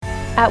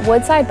At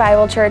Woodside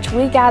Bible Church,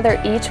 we gather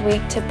each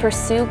week to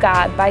pursue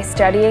God by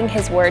studying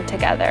His Word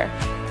together.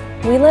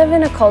 We live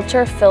in a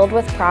culture filled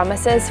with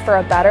promises for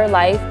a better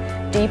life,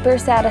 deeper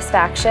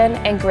satisfaction,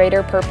 and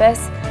greater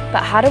purpose,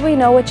 but how do we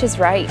know which is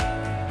right?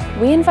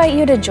 We invite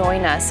you to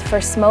join us for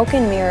Smoke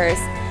and Mirrors,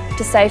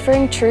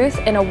 deciphering truth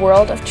in a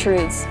world of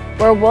truths,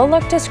 where we'll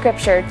look to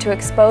Scripture to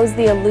expose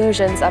the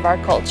illusions of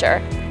our culture,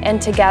 and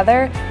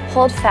together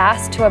hold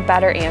fast to a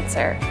better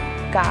answer,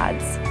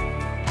 God's.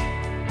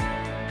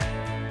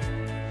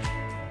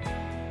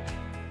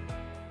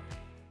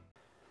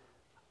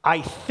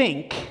 I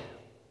think,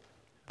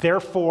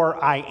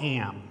 therefore I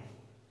am.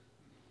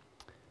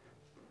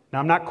 Now,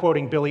 I'm not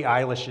quoting Billie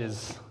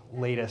Eilish's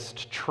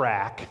latest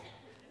track.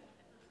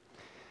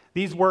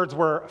 These words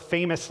were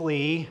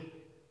famously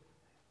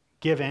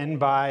given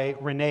by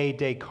René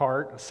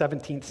Descartes, a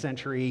 17th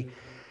century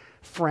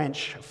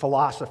French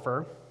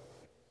philosopher.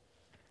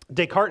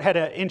 Descartes had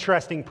an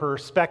interesting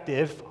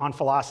perspective on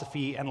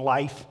philosophy and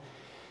life.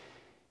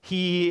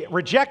 He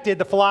rejected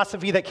the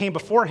philosophy that came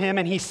before him,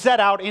 and he set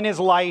out in his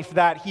life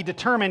that he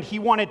determined he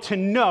wanted to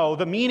know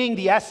the meaning,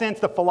 the essence,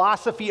 the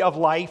philosophy of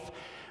life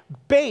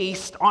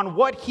based on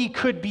what he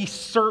could be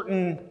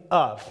certain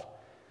of,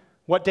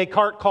 what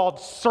Descartes called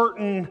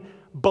certain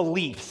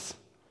beliefs.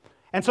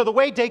 And so the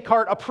way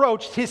Descartes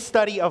approached his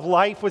study of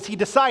life was he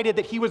decided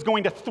that he was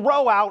going to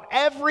throw out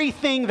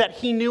everything that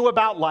he knew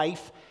about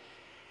life,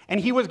 and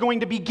he was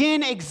going to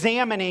begin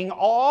examining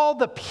all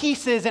the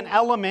pieces and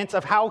elements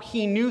of how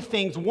he knew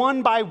things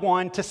one by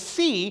one to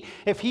see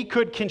if he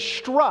could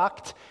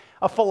construct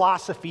a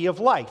philosophy of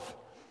life.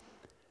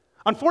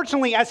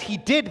 Unfortunately, as he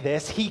did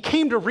this, he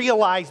came to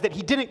realize that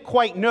he didn't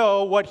quite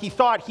know what he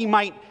thought he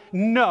might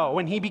know,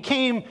 and he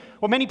became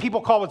what many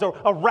people call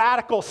a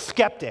radical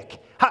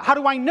skeptic. How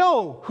do I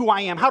know who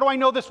I am? How do I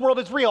know this world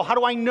is real? How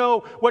do I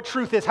know what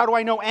truth is? How do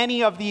I know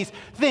any of these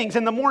things?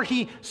 And the more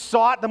he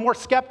sought, the more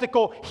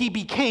skeptical he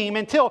became,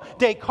 until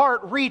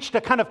Descartes reached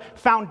a kind of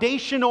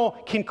foundational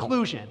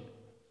conclusion.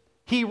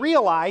 He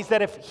realized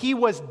that if he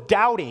was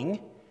doubting,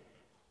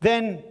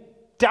 then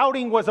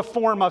doubting was a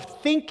form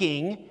of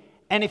thinking,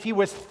 and if he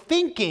was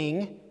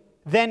thinking,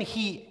 then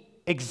he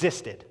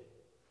existed.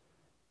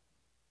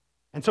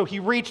 And so he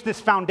reached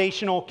this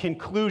foundational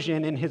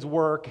conclusion in his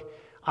work,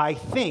 I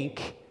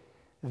think,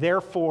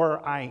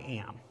 therefore I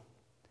am.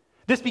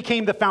 This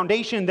became the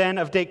foundation then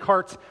of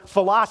Descartes'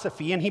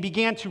 philosophy, and he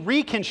began to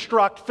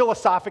reconstruct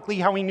philosophically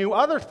how he knew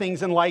other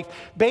things in life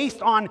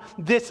based on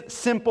this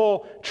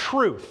simple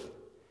truth,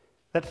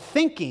 that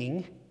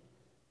thinking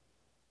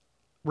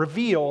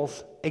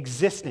reveals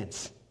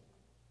existence.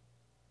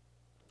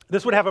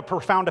 This would have a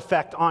profound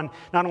effect on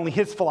not only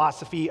his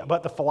philosophy,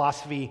 but the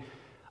philosophy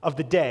of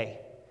the day.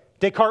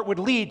 Descartes would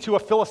lead to a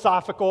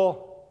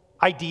philosophical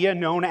idea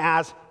known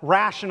as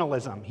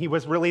rationalism. He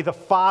was really the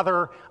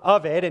father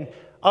of it, and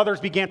others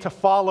began to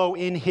follow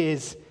in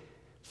his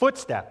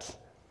footsteps.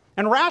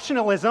 And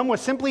rationalism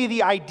was simply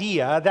the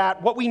idea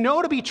that what we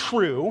know to be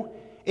true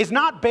is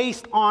not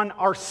based on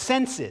our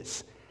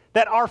senses,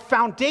 that our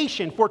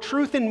foundation for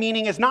truth and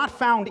meaning is not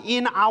found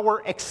in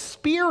our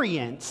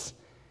experience,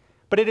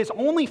 but it is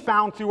only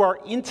found through our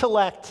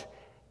intellect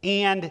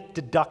and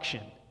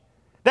deduction.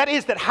 That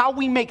is, that how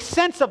we make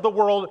sense of the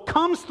world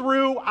comes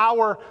through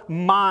our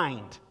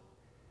mind.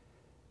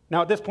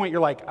 Now, at this point,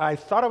 you're like, I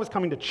thought I was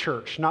coming to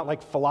church, not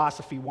like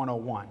Philosophy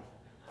 101.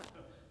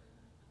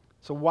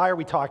 So why are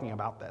we talking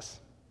about this?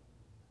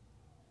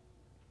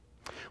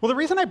 Well, the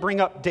reason I bring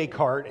up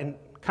Descartes and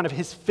kind of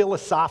his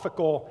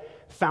philosophical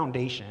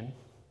foundation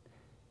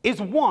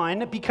is,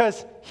 one,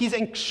 because he's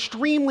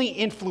extremely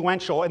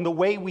influential in the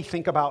way we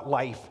think about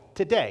life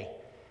today.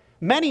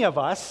 Many of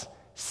us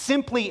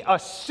simply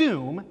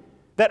assume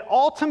that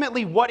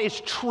ultimately what is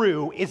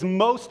true is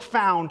most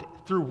found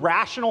through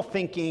rational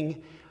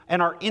thinking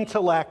and our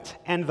intellect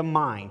and the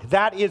mind.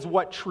 That is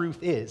what truth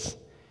is.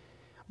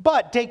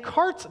 But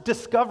Descartes'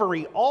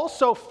 discovery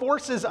also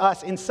forces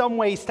us in some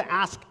ways to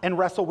ask and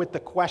wrestle with the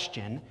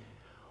question,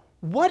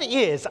 what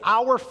is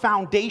our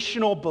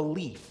foundational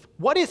belief?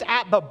 What is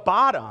at the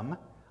bottom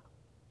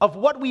of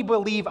what we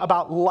believe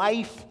about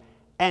life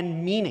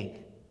and meaning?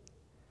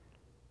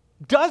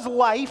 Does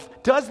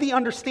the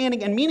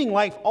understanding and meaning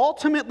life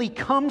ultimately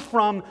come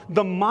from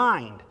the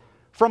mind,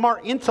 from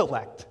our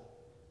intellect?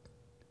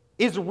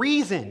 Is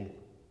reason,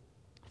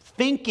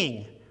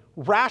 thinking,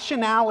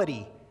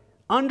 rationality,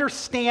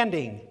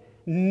 understanding,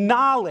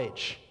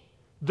 knowledge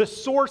the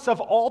source of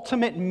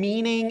ultimate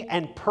meaning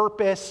and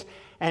purpose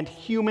and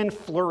human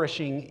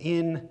flourishing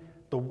in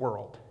the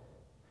world?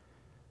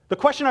 The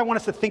question I want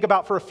us to think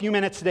about for a few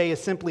minutes today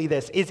is simply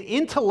this: is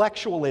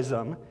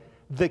intellectualism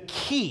the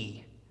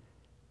key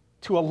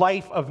to a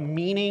life of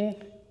meaning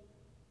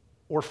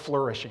or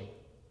flourishing?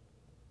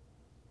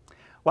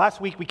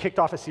 Last week, we kicked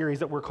off a series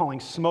that we're calling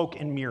Smoke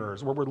and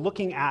Mirrors, where we're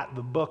looking at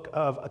the book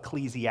of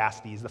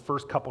Ecclesiastes, the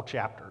first couple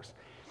chapters.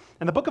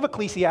 And the book of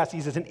Ecclesiastes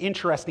is an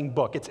interesting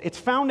book. It's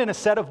found in a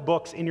set of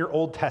books in your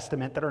Old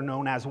Testament that are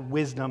known as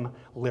wisdom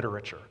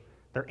literature.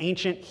 They're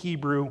ancient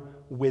Hebrew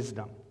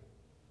wisdom.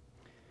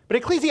 But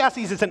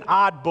Ecclesiastes is an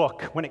odd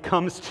book when it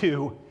comes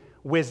to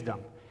wisdom.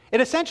 It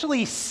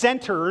essentially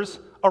centers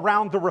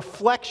around the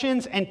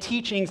reflections and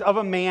teachings of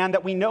a man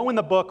that we know in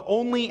the book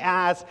only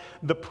as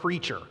the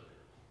preacher.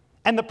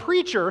 And the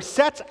preacher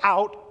sets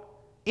out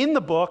in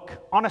the book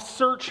on a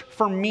search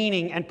for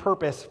meaning and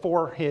purpose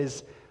for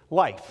his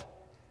life.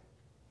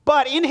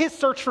 But in his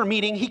search for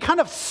meaning, he kind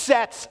of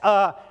sets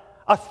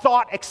a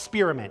thought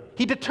experiment.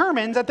 He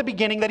determines at the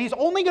beginning that he's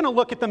only going to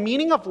look at the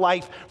meaning of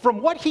life from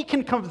what he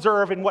can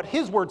observe, and what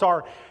his words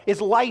are, is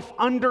life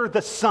under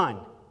the sun.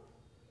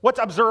 What's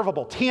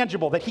observable,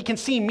 tangible, that he can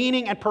see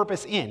meaning and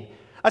purpose in.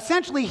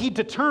 Essentially, he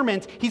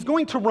determines he's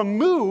going to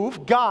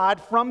remove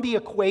God from the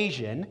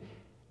equation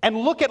and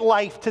look at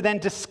life to then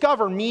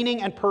discover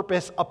meaning and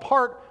purpose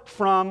apart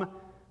from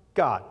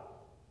God.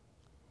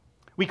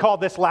 We called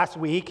this last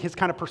week, his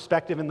kind of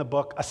perspective in the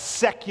book, a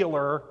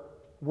secular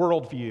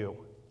worldview.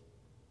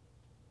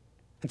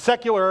 And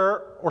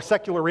secular or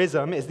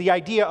secularism is the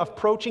idea of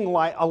approaching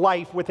a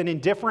life with an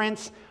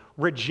indifference,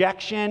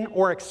 rejection,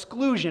 or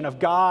exclusion of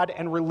God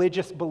and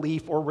religious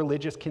belief or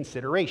religious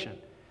consideration.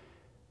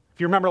 If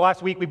you remember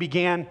last week, we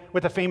began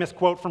with a famous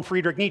quote from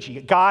Friedrich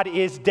Nietzsche, "God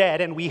is dead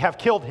and we have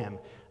killed him."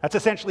 That's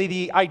essentially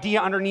the idea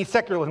underneath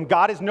secularism.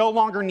 God is no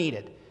longer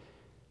needed.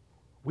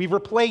 We've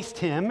replaced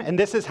him, and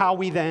this is how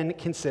we then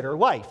consider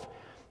life.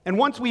 And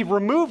once we've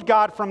removed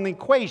God from the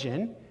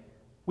equation,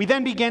 we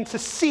then begin to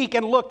seek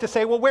and look to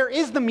say, well, where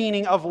is the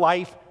meaning of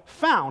life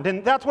found?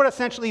 And that's what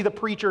essentially the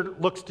preacher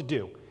looks to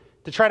do,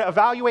 to try to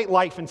evaluate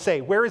life and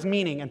say, where is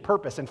meaning and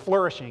purpose and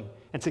flourishing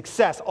and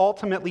success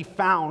ultimately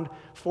found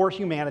for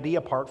humanity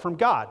apart from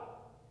God?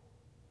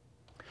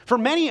 For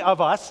many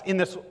of us in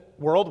this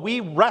world, we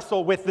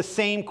wrestle with the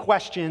same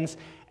questions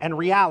and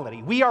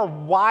reality. We are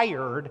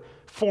wired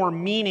for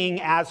meaning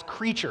as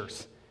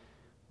creatures.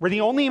 We're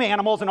the only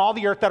animals in all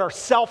the earth that are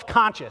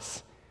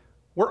self-conscious.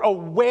 We're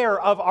aware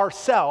of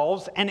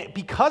ourselves, and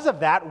because of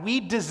that, we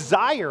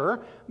desire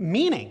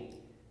meaning.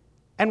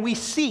 And we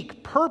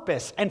seek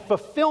purpose and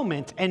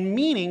fulfillment and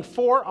meaning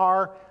for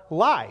our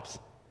lives.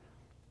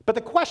 But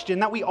the question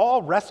that we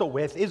all wrestle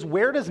with is,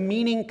 where does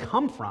meaning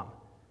come from?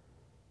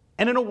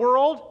 And in a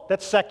world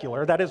that's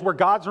secular, that is where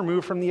God's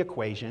removed from the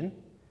equation,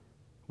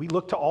 we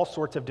look to all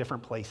sorts of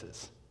different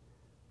places.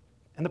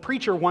 And the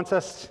preacher wants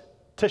us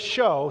to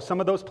show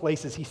some of those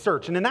places he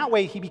searched. And in that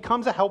way, he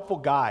becomes a helpful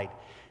guide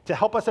to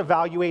help us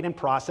evaluate and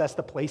process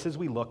the places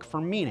we look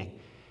for meaning.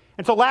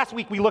 And so last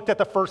week, we looked at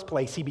the first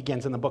place he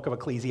begins in the book of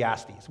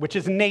Ecclesiastes, which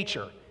is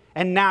nature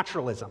and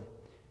naturalism.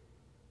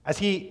 As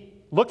he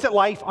looks at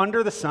life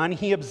under the sun,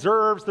 he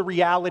observes the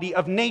reality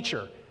of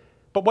nature.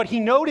 But what he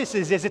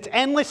notices is its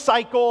endless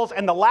cycles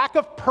and the lack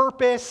of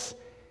purpose,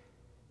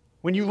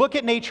 when you look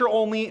at nature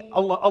only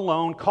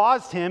alone,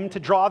 caused him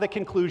to draw the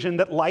conclusion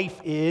that life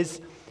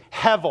is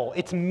hevel.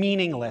 It's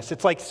meaningless.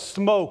 It's like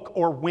smoke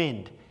or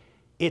wind.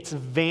 It's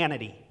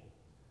vanity.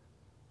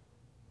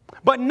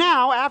 But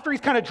now, after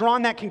he's kind of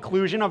drawn that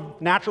conclusion of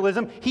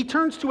naturalism, he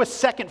turns to a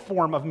second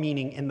form of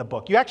meaning in the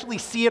book. You actually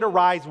see it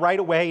arise right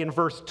away in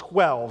verse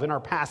 12 in our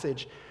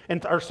passage,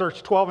 in our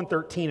search 12 and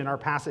 13 in our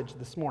passage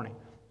this morning.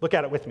 Look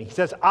at it with me. He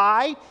says,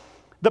 "I,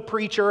 the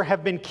preacher,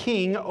 have been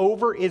king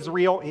over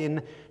Israel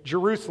in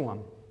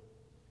Jerusalem."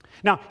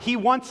 Now, he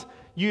wants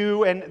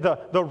you, and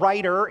the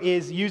writer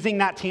is using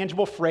that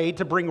tangible phrase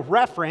to bring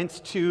reference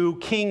to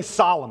King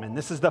Solomon.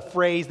 This is the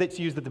phrase that's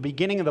used at the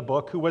beginning of the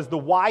book, who was the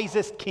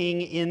wisest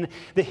king in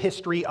the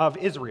history of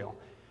Israel.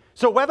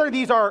 So whether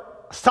these are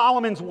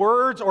Solomon's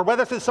words or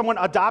whether this is someone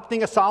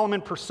adopting a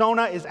Solomon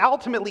persona is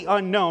ultimately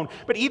unknown.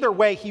 But either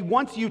way, he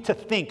wants you to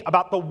think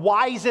about the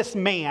wisest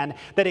man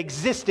that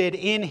existed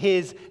in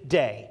his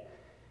day.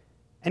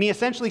 And he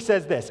essentially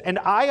says this, "And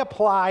I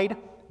applied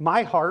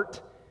my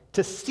heart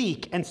to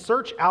seek and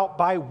search out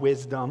by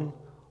wisdom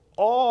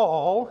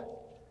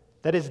all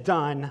that is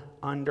done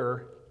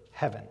under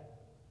heaven."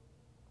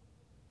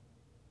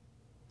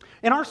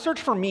 In our search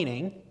for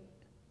meaning,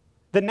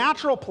 the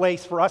natural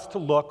place for us to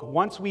look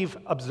once we've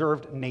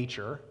observed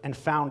nature and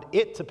found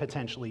it to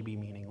potentially be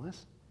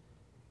meaningless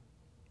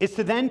is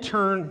to then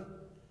turn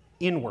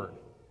inward,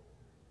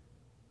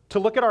 to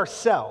look at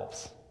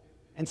ourselves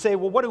and say,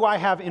 well, what do I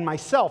have in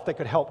myself that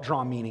could help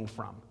draw meaning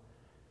from?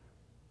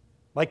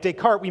 Like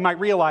Descartes, we might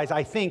realize,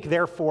 I think,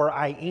 therefore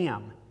I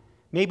am.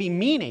 Maybe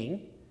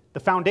meaning, the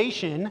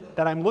foundation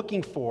that I'm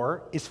looking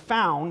for, is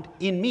found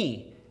in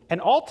me. And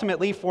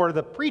ultimately, for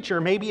the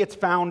preacher, maybe it's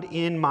found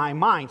in my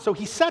mind. So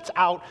he sets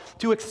out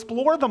to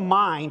explore the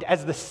mind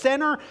as the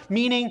center,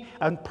 meaning,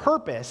 and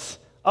purpose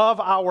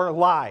of our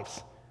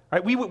lives.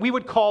 Right? We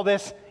would call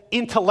this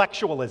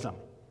intellectualism.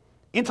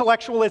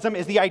 Intellectualism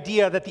is the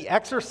idea that the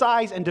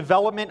exercise and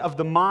development of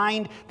the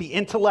mind, the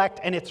intellect,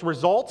 and its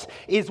results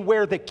is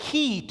where the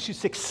key to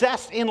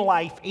success in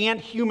life and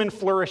human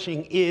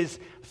flourishing is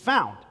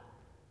found.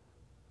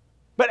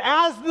 But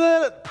as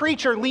the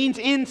preacher leans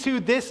into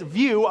this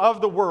view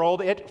of the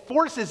world, it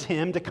forces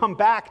him to come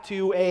back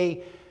to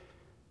a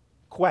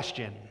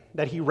question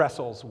that he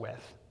wrestles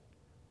with.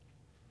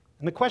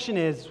 And the question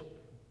is,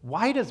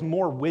 why does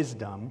more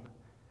wisdom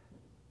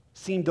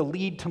seem to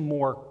lead to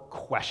more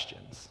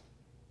questions.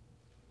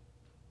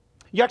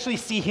 You actually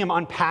see him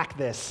unpack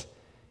this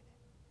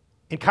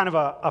in kind of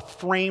a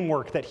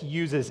framework that he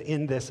uses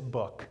in this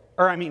book,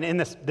 in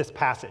this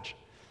passage.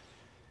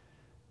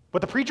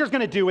 What the preacher's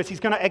going to do is he's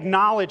going to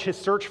acknowledge his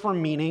search for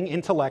meaning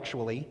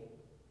intellectually.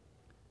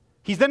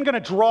 He's then going to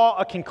draw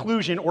a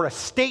conclusion or a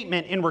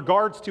statement in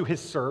regards to his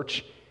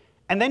search,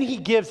 and then he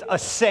gives a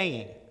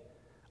saying,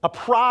 a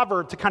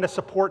proverb to kind of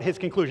support his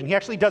conclusion. He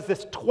actually does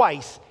this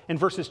twice in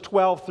verses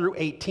 12 through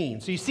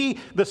 18. So you see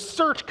the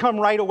search come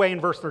right away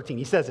in verse 13.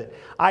 He says it,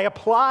 I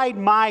applied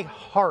my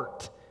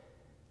heart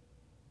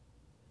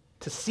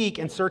to seek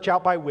and search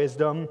out by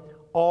wisdom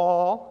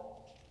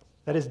all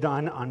that is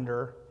done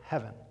under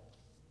heaven.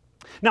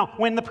 Now,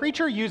 when the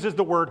preacher uses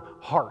the word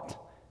heart,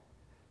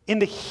 in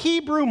the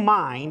Hebrew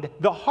mind,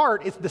 the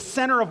heart is the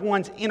center of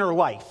one's inner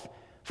life.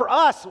 For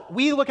us,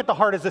 we look at the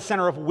heart as the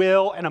center of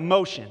will and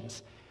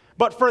emotions.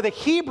 But for the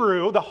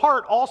Hebrew, the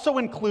heart also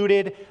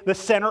included the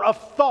center of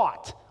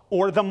thought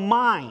or the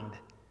mind.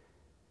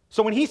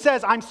 So when he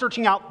says, I'm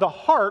searching out the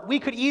heart, we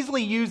could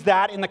easily use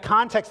that in the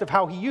context of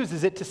how he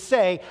uses it to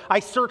say, I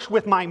search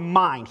with my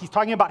mind. He's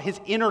talking about his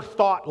inner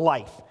thought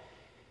life.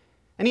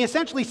 And he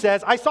essentially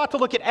says, I sought to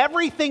look at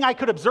everything I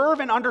could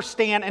observe and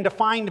understand and to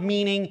find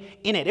meaning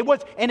in it. It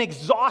was an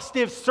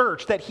exhaustive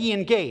search that he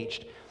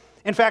engaged.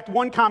 In fact,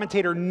 one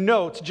commentator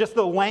notes just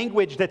the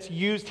language that's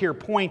used here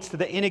points to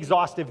the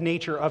inexhaustive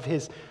nature of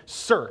his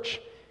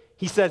search.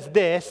 He says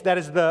this, that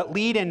as the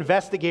lead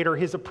investigator,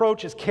 his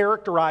approach is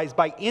characterized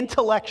by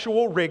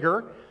intellectual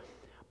rigor,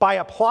 by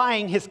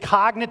applying his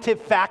cognitive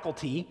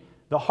faculty,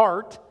 the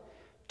heart,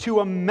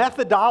 to a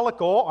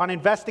methodological on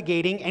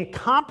investigating and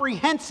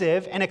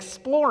comprehensive and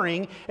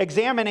exploring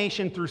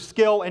examination through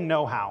skill and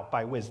know-how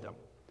by wisdom.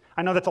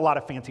 I know that's a lot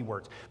of fancy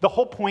words. The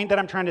whole point that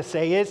I'm trying to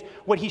say is,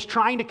 what he's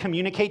trying to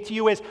communicate to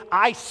you is,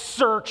 I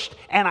searched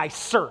and I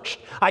searched.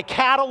 I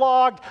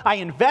cataloged, I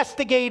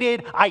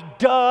investigated, I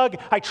dug,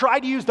 I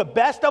tried to use the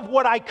best of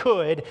what I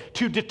could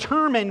to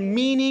determine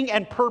meaning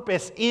and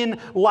purpose in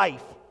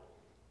life.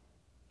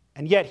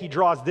 And yet he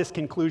draws this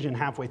conclusion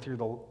halfway through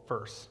the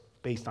verse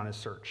based on his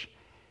search.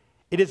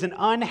 It is an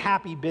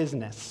unhappy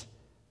business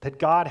that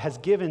God has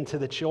given to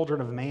the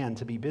children of man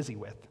to be busy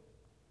with.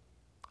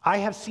 I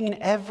have seen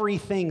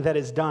everything that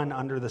is done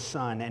under the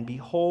sun, and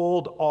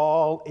behold,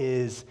 all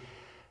is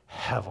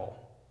hevel,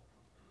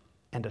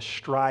 and a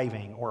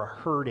striving or a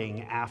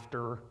hurting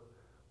after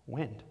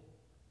wind.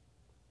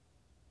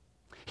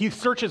 He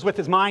searches with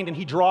his mind, and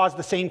he draws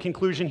the same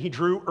conclusion he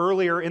drew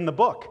earlier in the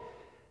book,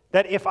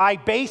 that if I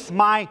base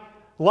my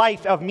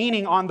life of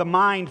meaning on the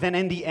mind, then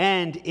in the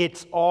end,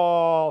 it's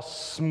all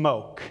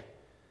smoke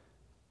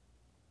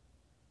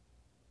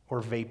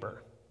or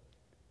vapor.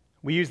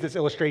 We used this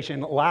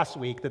illustration last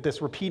week that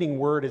this repeating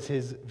word is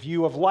his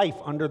view of life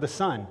under the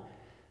sun.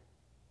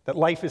 That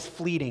life is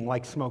fleeting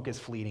like smoke is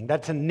fleeting.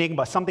 That's an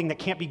enigma, something that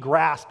can't be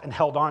grasped and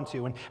held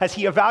onto. And as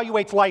he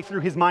evaluates life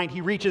through his mind, he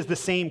reaches the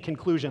same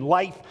conclusion.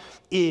 Life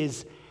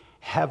is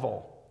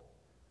hevel.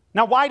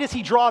 Now, why does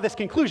he draw this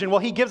conclusion? Well,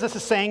 he gives us a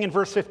saying in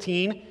verse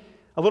 15,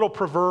 a little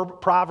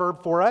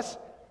proverb for us.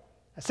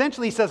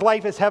 Essentially, he says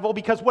life is hevel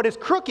because what is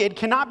crooked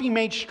cannot be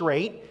made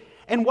straight,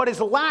 and what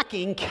is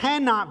lacking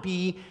cannot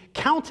be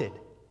counted.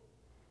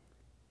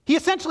 He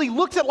essentially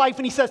looks at life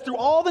and he says, through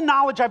all the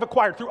knowledge I've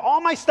acquired, through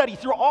all my study,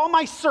 through all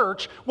my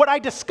search, what I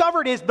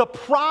discovered is the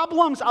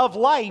problems of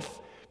life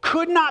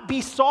could not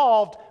be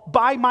solved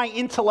by my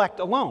intellect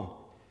alone.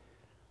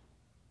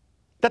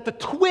 That the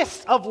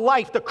twists of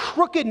life, the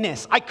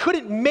crookedness, I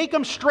couldn't make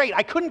them straight.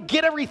 I couldn't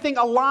get everything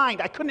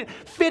aligned. I couldn't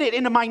fit it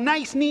into my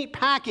nice, neat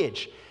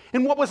package.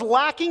 And what was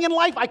lacking in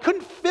life, I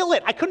couldn't fill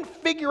it. I couldn't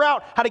figure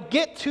out how to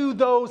get to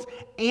those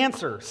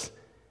answers.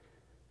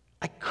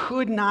 I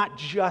could not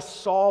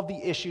just solve the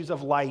issues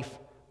of life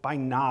by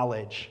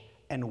knowledge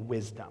and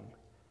wisdom.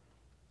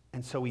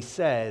 And so he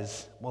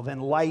says, well, then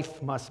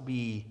life must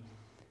be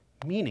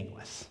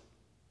meaningless.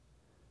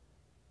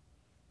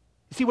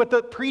 You see, what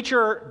the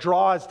preacher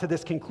draws to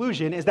this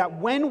conclusion is that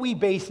when we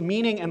base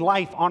meaning and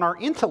life on our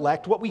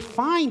intellect, what we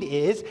find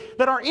is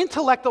that our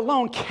intellect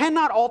alone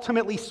cannot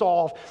ultimately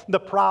solve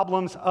the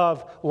problems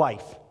of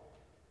life.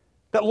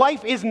 That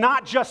life is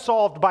not just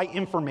solved by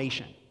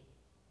information.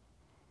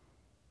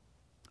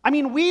 I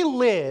mean, we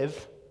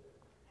live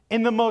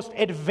in the most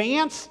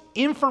advanced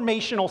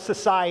informational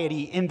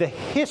society in the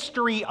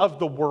history of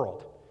the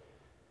world.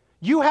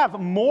 You have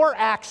more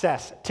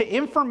access to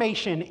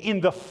information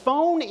in the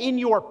phone in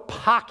your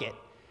pocket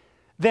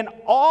than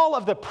all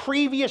of the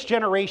previous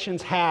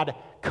generations had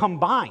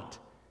combined.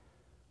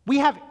 We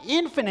have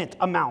infinite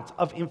amounts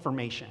of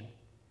information.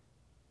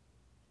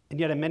 And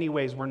yet, in many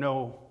ways, we're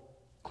no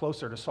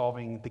closer to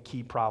solving the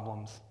key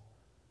problems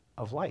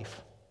of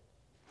life.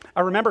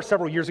 I remember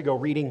several years ago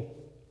reading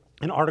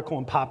an article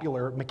in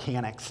Popular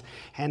Mechanics,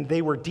 and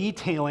they were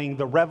detailing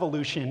the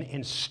revolution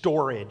in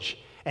storage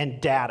and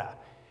data.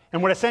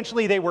 And what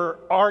essentially they were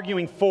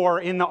arguing for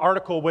in the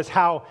article was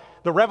how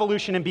the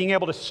revolution in being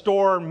able to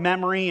store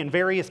memory in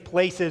various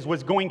places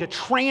was going to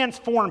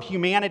transform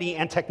humanity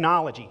and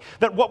technology.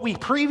 That what we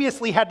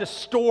previously had to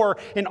store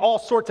in all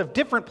sorts of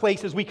different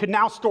places, we could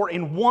now store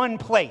in one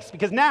place.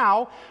 Because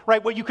now,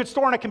 right, what you could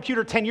store on a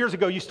computer 10 years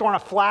ago, you store on a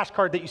flash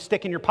card that you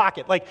stick in your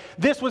pocket. Like,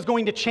 this was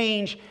going to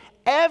change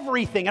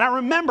everything. And I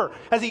remember,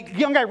 as a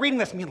young guy reading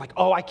this, being like,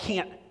 oh, I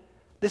can't,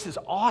 this is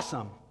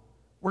awesome.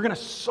 We're going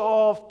to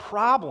solve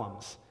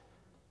problems.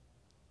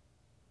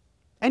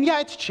 And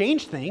yeah, it's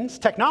changed things.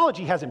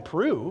 Technology has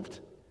improved.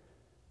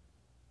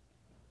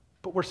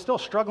 But we're still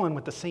struggling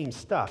with the same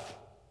stuff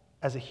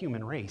as a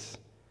human race.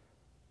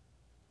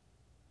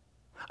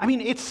 I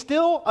mean, it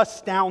still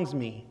astounds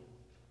me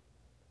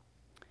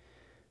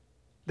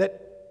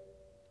that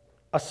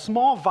a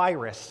small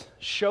virus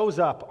shows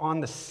up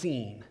on the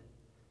scene,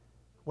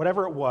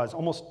 whatever it was,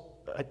 almost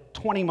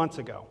 20 months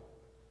ago.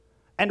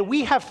 And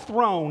we have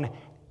thrown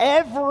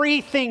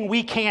everything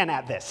we can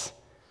at this.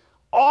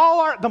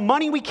 The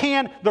money we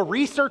can, the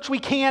research we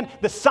can,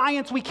 the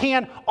science we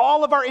can,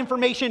 all of our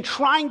information,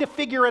 trying to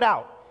figure it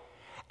out.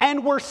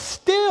 And we're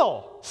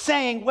still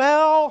saying,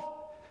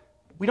 well,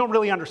 we don't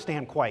really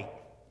understand quite.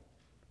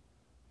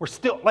 We're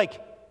still,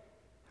 like,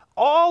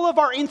 all of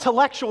our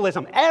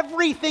intellectualism,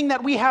 everything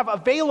that we have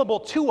available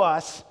to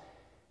us,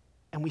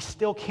 and we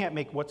still can't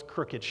make what's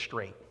crooked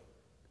straight.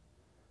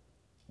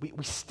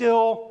 We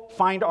still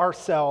find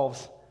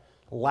ourselves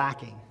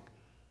lacking.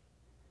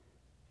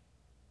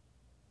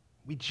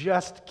 We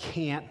just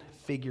can't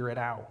figure it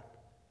out.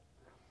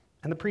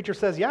 And the preacher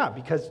says, yeah,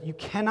 because you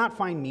cannot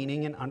find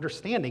meaning in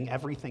understanding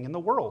everything in the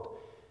world.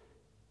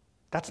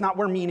 That's not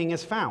where meaning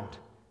is found.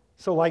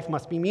 So life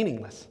must be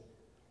meaningless.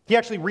 He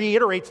actually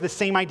reiterates the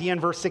same idea in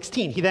verse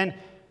 16. He then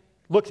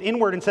looks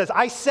inward and says,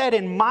 I said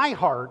in my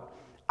heart,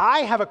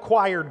 I have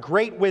acquired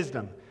great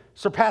wisdom,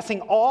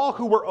 surpassing all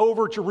who were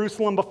over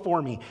Jerusalem before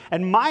me.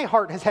 And my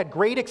heart has had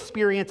great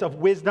experience of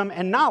wisdom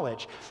and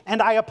knowledge. And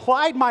I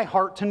applied my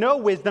heart to know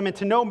wisdom and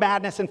to know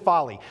madness and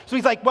folly. So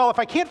he's like, well, if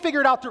I can't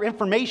figure it out through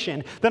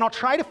information, then I'll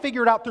try to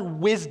figure it out through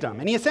wisdom.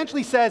 And he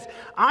essentially says,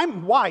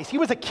 I'm wise. He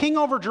was a king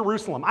over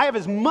Jerusalem. I have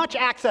as much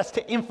access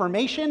to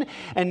information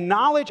and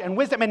knowledge and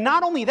wisdom. And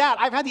not only that,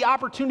 I've had the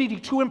opportunity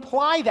to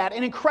apply that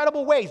in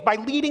incredible ways by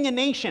leading a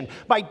nation,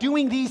 by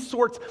doing these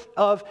sorts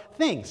of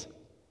things.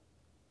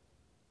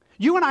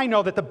 You and I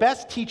know that the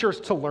best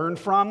teachers to learn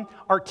from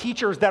are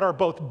teachers that are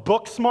both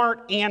book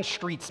smart and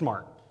street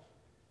smart.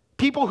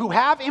 People who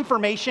have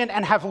information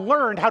and have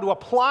learned how to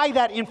apply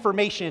that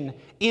information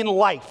in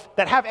life,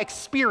 that have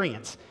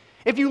experience.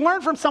 If you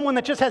learn from someone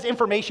that just has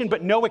information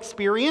but no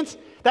experience,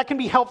 that can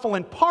be helpful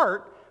in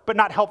part, but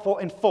not helpful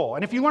in full.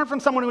 And if you learn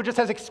from someone who just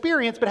has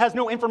experience but has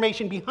no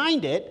information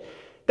behind it,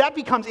 that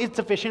becomes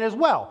insufficient as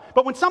well.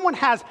 But when someone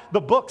has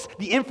the books,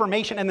 the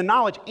information, and the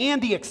knowledge,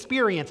 and the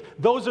experience,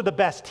 those are the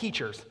best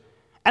teachers.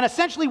 And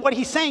essentially what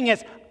he's saying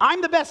is,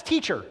 I'm the best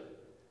teacher.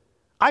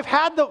 I've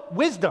had the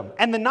wisdom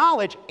and the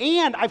knowledge,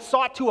 and I've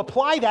sought to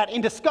apply that in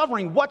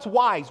discovering what's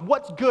wise,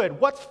 what's good,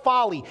 what's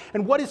folly,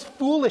 and what is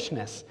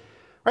foolishness.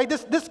 Right?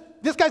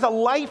 This guy's a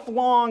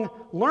lifelong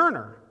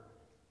learner.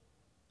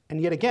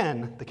 And yet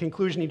again, the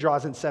conclusion he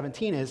draws in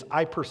 17 is,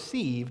 I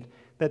perceived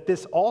that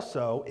this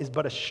also is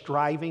but a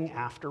striving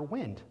after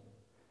wind.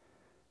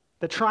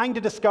 That trying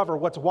to discover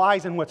what's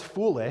wise and what's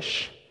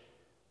foolish,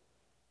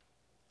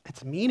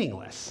 it's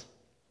meaningless.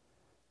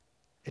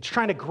 It's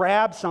trying to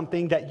grab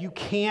something that you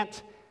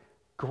can't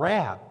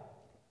grab.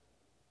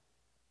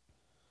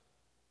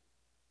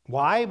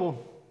 Why? Well,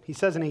 he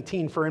says in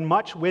 18, for in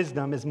much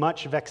wisdom is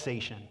much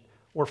vexation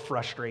or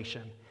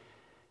frustration,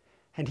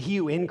 and he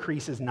who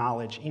increases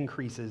knowledge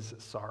increases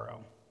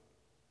sorrow.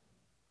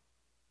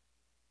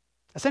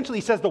 Essentially,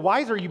 he says the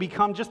wiser you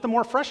become, just the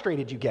more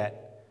frustrated you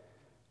get,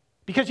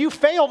 because you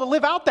fail to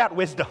live out that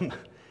wisdom.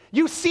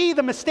 You see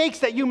the mistakes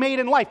that you made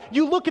in life.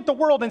 You look at the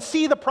world and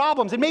see the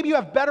problems, and maybe you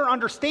have better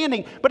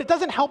understanding, but it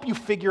doesn't help you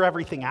figure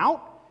everything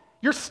out.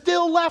 You're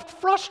still left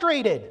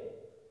frustrated.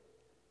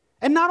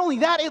 And not only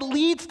that, it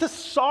leads to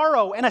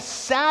sorrow and a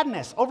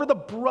sadness over the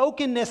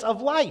brokenness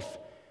of life.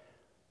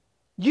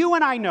 You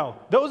and I know,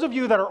 those of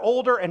you that are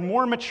older and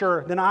more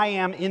mature than I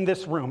am in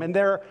this room, and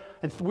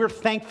we're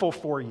thankful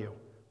for you.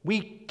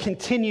 We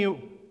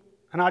continue.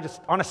 And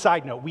on a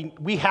side note,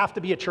 we have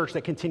to be a church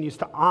that continues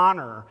to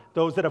honor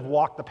those that have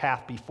walked the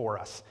path before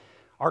us.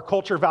 Our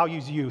culture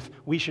values youth.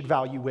 We should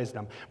value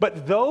wisdom.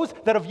 But those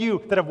of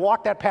you that have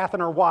walked that path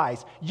and are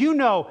wise, you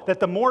know that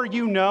the more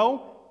you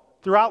know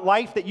throughout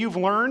life that you've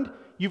learned,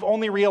 you've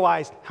only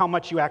realized how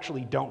much you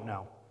actually don't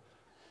know.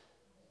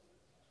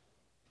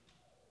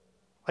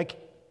 Like,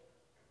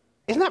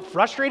 isn't that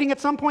frustrating at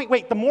some point?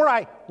 Wait, the more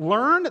I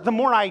learn, the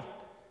more I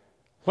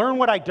learn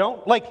what I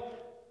don't.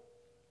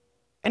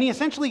 And he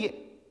essentially,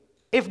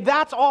 if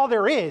that's all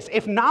there is,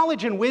 if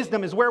knowledge and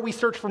wisdom is where we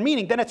search for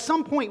meaning, then at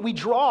some point we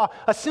draw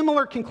a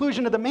similar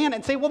conclusion to the man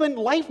and say, well, then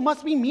life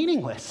must be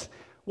meaningless.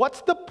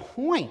 What's the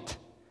point?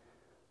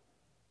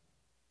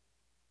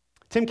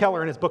 Tim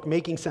Keller, in his book,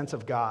 Making Sense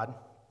of God,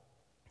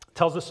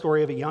 tells the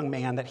story of a young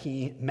man that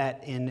he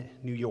met in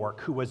New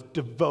York who was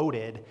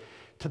devoted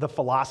to the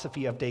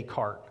philosophy of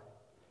Descartes.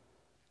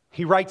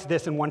 He writes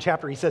this in one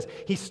chapter. He says,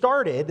 he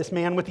started, this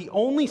man, with the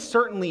only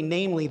certainty,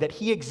 namely, that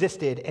he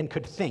existed and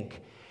could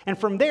think. And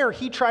from there,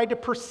 he tried to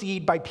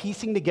proceed by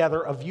piecing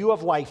together a view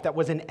of life that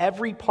was in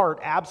every part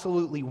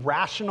absolutely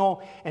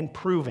rational and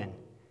proven.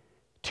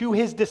 To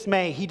his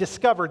dismay, he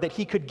discovered that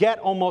he could get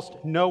almost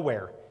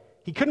nowhere.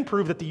 He couldn't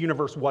prove that the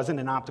universe wasn't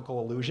an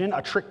optical illusion,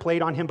 a trick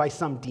played on him by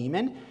some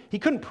demon. He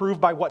couldn't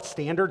prove by what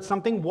standard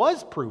something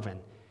was proven.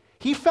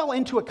 He fell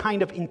into a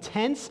kind of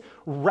intense,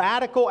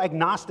 radical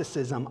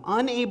agnosticism,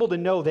 unable to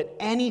know that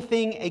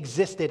anything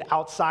existed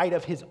outside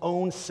of his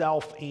own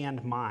self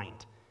and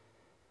mind.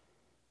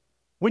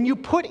 When you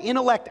put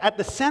intellect at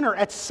the center,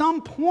 at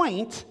some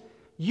point,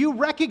 you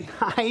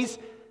recognize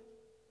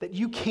that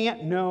you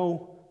can't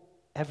know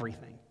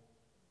everything.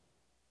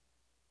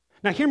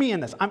 Now, hear me in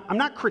this. I'm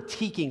not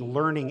critiquing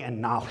learning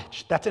and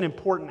knowledge. That's an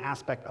important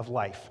aspect of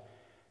life.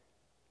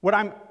 What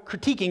I'm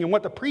critiquing and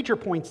what the preacher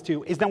points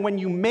to is that when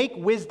you make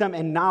wisdom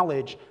and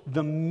knowledge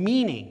the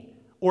meaning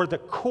or the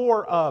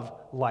core of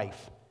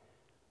life.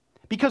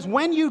 Because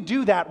when you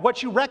do that,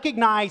 what you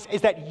recognize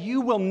is that you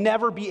will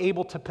never be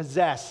able to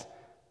possess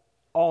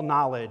all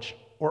knowledge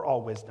or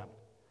all wisdom.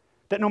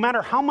 That no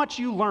matter how much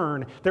you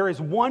learn, there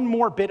is one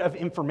more bit of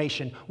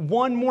information,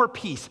 one more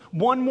piece,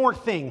 one more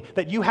thing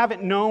that you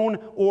haven't known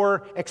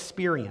or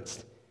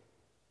experienced.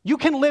 You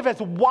can live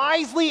as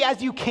wisely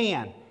as you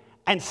can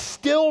and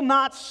still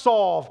not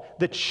solve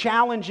the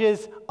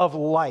challenges of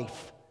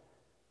life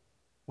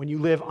when you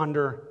live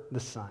under the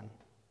sun.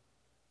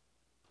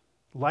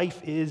 Life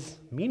is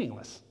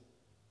meaningless.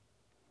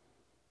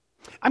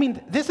 I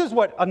mean, this is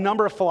what a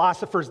number of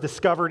philosophers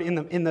discovered in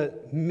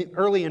the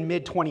early and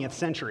mid-20th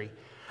century.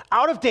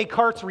 Out of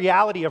Descartes'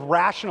 reality of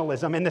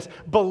rationalism and this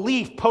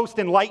belief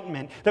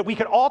post-Enlightenment that we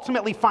could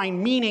ultimately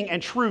find meaning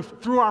and truth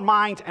through our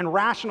minds and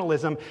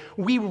rationalism,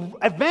 we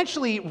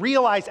eventually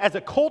realized as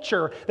a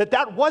culture that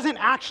that wasn't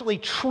actually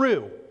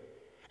true.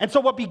 And so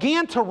what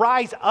began to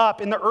rise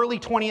up in the early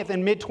 20th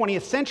and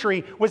mid-20th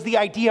century was the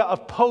idea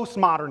of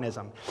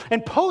postmodernism.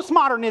 And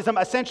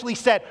postmodernism essentially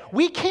said,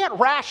 we can't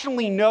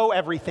rationally know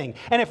everything.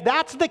 And if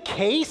that's the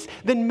case,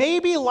 then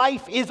maybe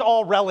life is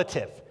all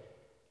relative.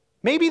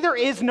 Maybe there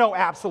is no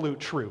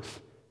absolute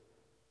truth.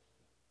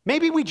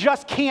 Maybe we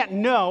just can't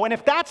know. And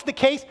if that's the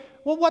case,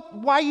 well,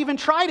 why even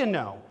try to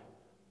know?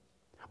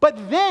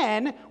 But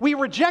then we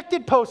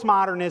rejected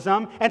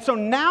postmodernism, and so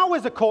now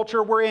as a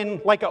culture, we're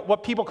in like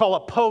what people call a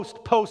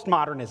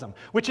postmodernism,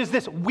 which is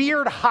this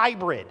weird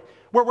hybrid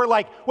where we're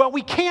like, well,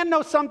 we can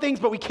know some things,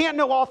 but we can't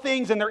know all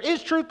things, and there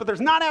is truth, but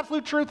there's not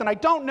absolute truth, and I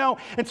don't know.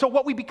 And so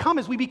what we become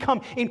is we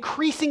become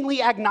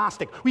increasingly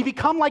agnostic. We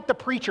become like the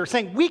preacher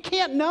saying, we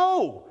can't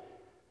know.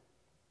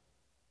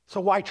 So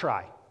why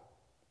try?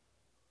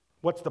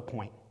 What's the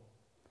point?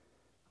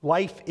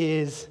 Life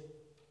is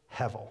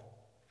hevel.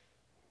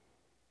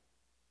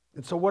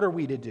 And so what are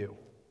we to do?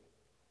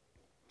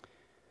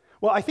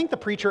 Well, I think the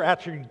preacher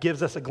actually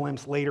gives us a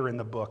glimpse later in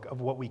the book of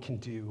what we can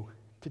do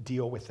to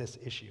deal with this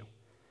issue.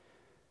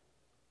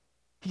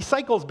 He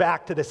cycles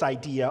back to this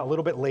idea a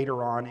little bit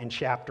later on in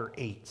chapter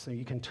 8, so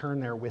you can turn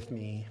there with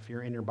me if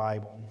you're in your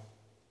Bible.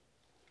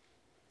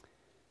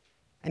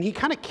 And he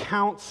kind of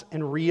counts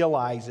and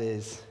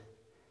realizes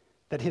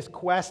that his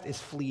quest is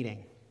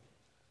fleeting.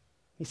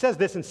 He says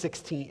this in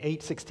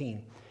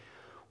 8:16.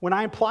 When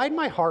I applied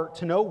my heart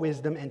to know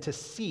wisdom and to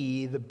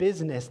see the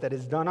business that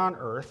is done on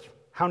earth,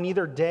 how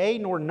neither day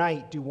nor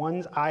night do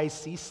one's eyes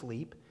see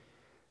sleep,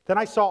 then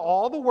I saw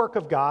all the work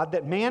of God,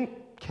 that man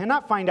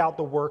cannot find out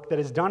the work that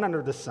is done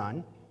under the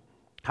sun.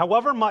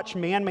 However much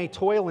man may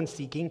toil in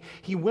seeking,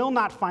 he will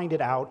not find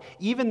it out.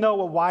 Even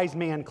though a wise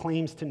man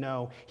claims to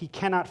know, he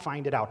cannot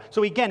find it out.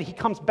 So again, he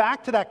comes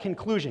back to that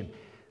conclusion.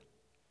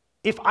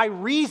 If I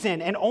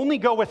reason and only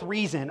go with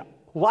reason,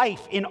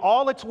 life in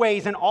all its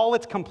ways and all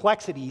its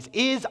complexities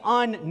is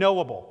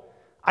unknowable.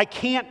 I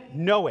can't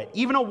know it.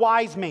 Even a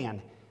wise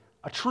man,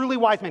 a truly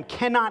wise man,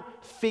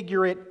 cannot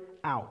figure it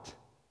out.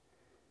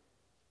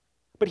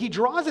 But he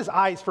draws his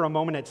eyes for a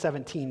moment at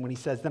 17 when he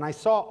says, then I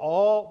saw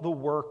all the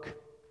work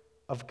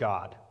of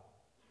God.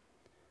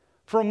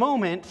 For a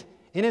moment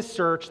in his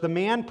search, the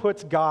man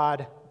puts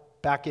God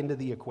back into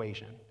the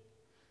equation.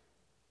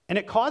 And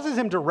it causes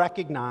him to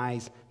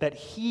recognize that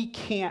he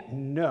can't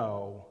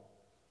know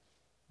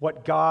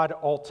what God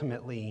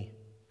ultimately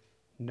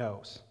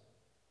knows.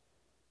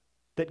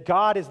 That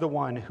God is the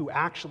one who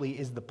actually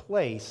is the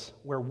place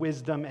where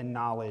wisdom and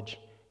knowledge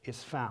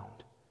is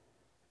found.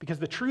 Because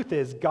the truth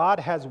is, God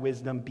has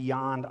wisdom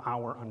beyond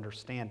our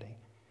understanding.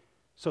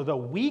 So though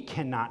we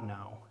cannot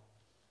know,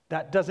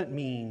 that doesn't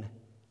mean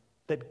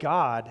that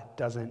God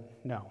doesn't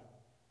know.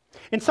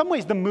 In some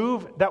ways, the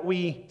move that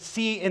we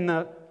see in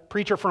the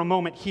preacher for a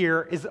moment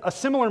here is a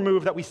similar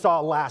move that we saw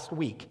last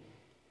week.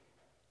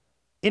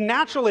 In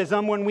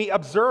naturalism, when we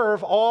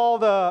observe all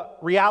the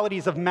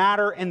realities of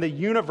matter and the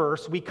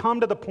universe, we come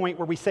to the point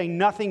where we say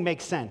nothing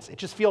makes sense. It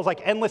just feels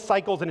like endless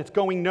cycles and it's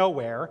going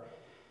nowhere.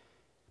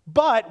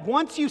 But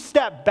once you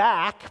step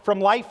back from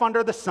life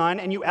under the sun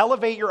and you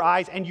elevate your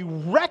eyes and you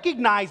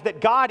recognize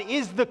that God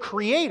is the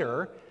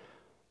creator,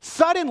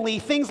 Suddenly,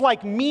 things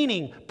like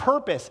meaning,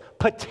 purpose,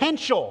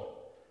 potential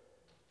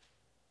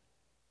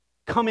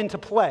come into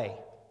play.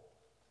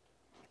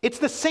 It's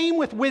the same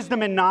with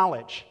wisdom and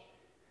knowledge.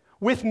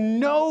 With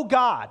no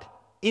God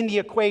in the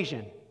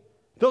equation,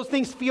 those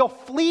things feel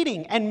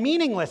fleeting and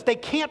meaningless. They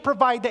can't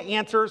provide the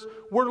answers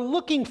we're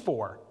looking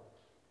for.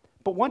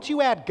 But once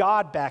you add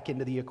God back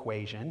into the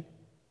equation,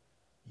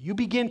 you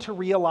begin to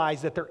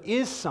realize that there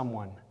is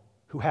someone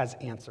who has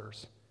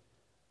answers,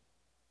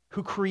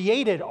 who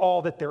created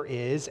all that there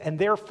is and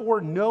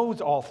therefore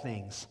knows all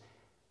things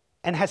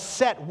and has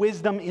set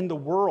wisdom in the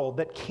world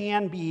that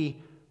can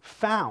be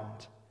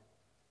found.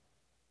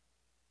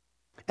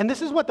 And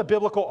this is what the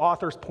biblical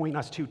authors point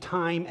us to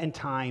time and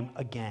time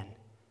again,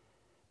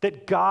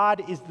 that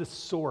God is the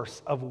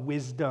source of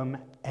wisdom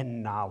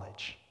and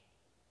knowledge,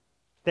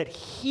 that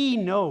he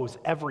knows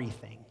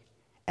everything,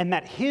 and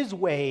that his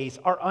ways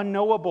are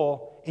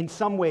unknowable in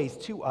some ways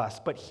to us,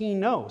 but he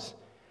knows.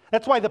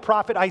 That's why the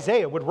prophet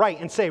Isaiah would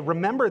write and say,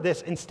 "Remember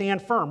this and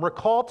stand firm.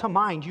 Recall to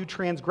mind, you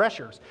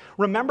transgressors.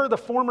 Remember the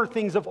former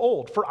things of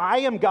old. For I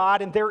am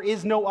God and there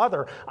is no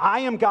other. I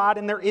am God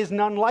and there is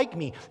none like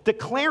me,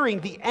 declaring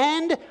the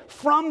end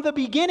from the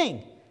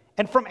beginning.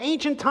 And from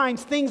ancient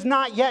times, things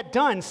not yet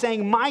done,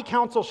 saying, my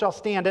counsel shall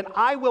stand and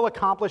I will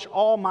accomplish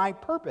all my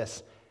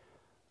purpose."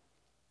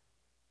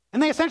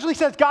 And they essentially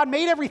says God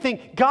made everything.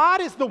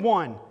 God is the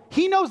one.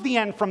 He knows the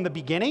end from the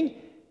beginning.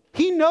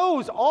 He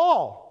knows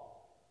all.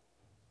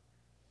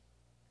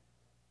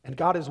 And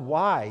God is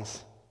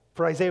wise.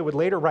 For Isaiah would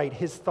later write,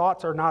 "His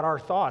thoughts are not our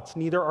thoughts,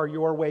 neither are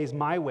your ways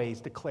my ways,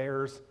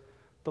 declares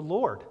the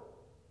Lord."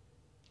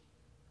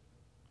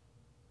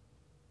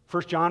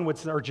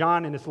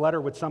 John in his letter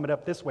would sum it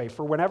up this way: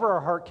 "For whenever our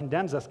heart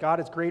condemns us,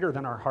 God is greater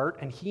than our heart,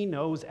 and he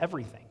knows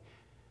everything."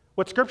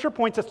 What Scripture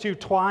points us to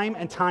time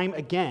and time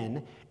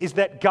again is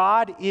that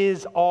God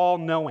is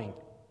all-knowing.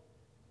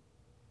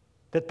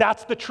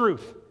 That's the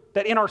truth.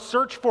 That in our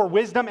search for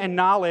wisdom and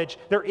knowledge,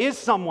 there is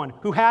someone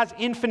who has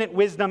infinite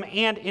wisdom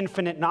and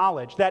infinite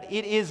knowledge. That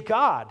it is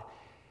God.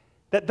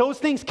 That those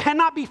things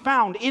cannot be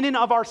found in and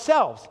of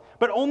ourselves,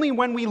 but only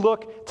when we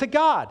look to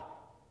God.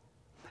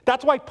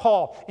 That's why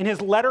Paul, in his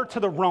letter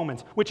to the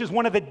Romans, which is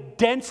one of the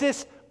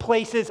densest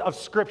places of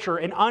Scripture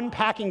in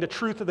unpacking the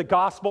truth of the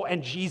gospel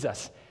and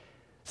Jesus,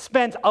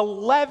 spends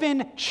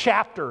 11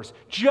 chapters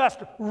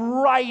just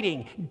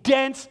writing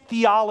dense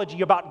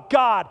theology about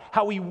God,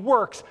 how he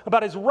works,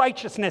 about his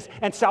righteousness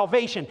and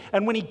salvation.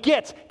 And when he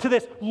gets to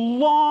this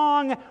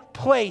long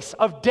place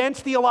of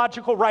dense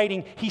theological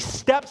writing, he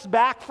steps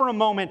back for a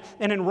moment,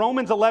 and in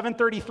Romans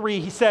 11:33,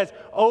 he says,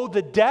 "Oh,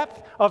 the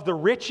depth of the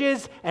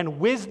riches and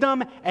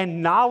wisdom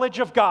and knowledge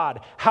of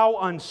God, how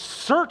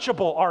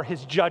unsearchable are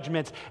his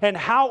judgments, and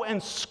how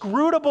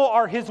inscrutable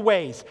are his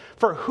ways.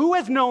 For who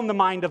has known the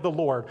mind of the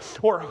Lord,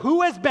 or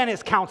who has been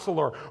his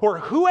counselor, or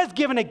who has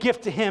given a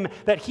gift to him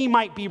that he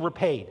might be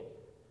repaid?"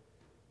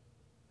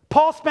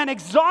 Paul spent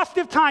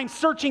exhaustive time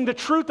searching the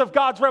truth of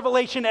God's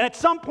revelation, and at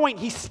some point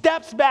he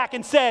steps back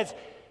and says,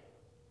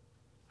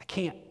 "I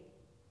can't.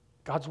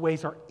 God's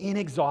ways are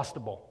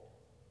inexhaustible."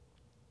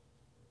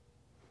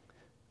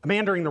 A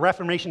man during the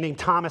Reformation named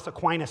Thomas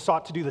Aquinas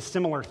sought to do the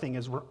similar thing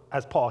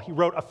as Paul. He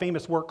wrote a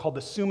famous work called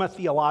the Summa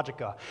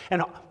Theologica.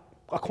 And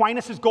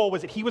Aquinas' goal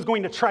was that he was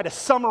going to try to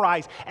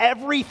summarize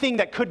everything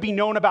that could be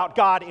known about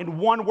God in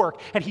one work.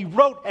 And he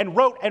wrote and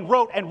wrote and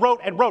wrote and wrote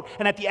and wrote.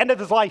 And at the end of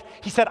his life,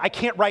 he said, "I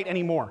can't write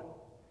anymore.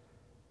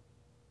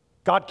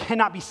 God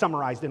cannot be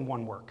summarized in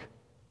one work."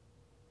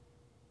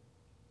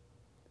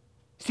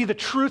 See, the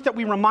truth that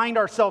we remind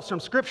ourselves from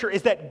Scripture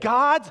is that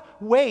God's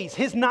ways,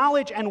 his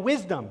knowledge and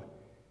wisdom,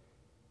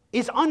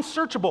 is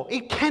unsearchable.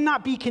 It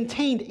cannot be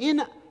contained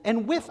in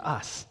and with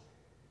us.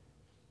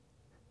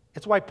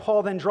 It's why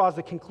Paul then draws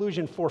the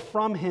conclusion, "For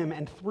from him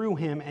and through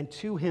him and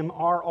to him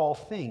are all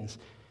things.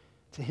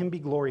 To him be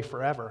glory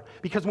forever."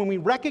 Because when we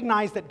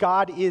recognize that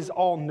God is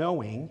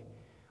all-knowing,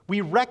 we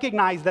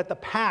recognize that the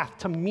path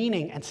to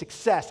meaning and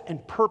success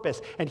and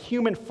purpose and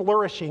human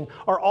flourishing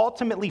are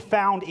ultimately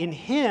found in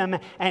him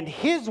and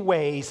his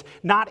ways,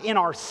 not in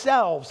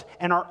ourselves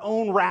and our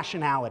own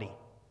rationality.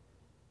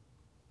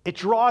 It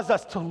draws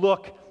us to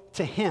look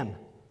to him.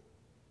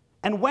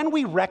 And when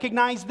we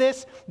recognize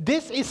this,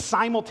 this is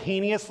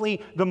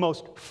simultaneously the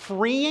most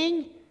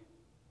freeing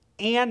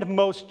and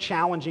most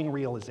challenging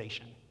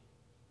realization.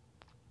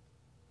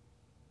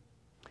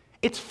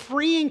 It's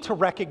freeing to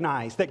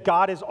recognize that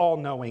God is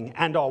all-knowing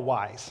and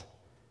all-wise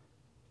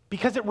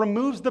because it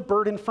removes the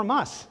burden from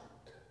us.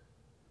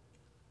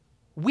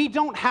 We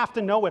don't have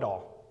to know it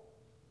all.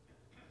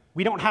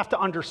 We don't have to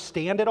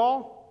understand it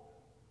all.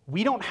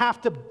 We don't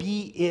have to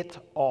be it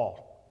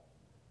all.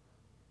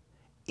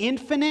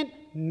 Infinite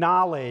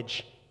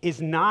knowledge is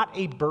not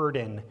a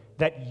burden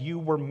that you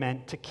were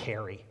meant to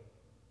carry.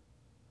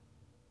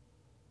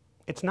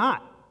 It's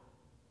not.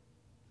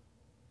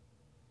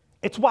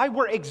 It's why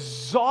we're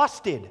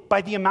exhausted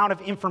by the amount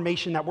of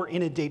information that we're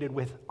inundated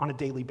with on a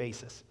daily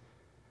basis.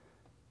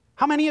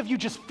 How many of you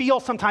just feel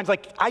sometimes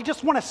like, I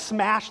just want to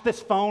smash this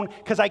phone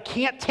because I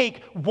can't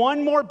take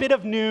one more bit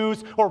of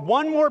news or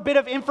one more bit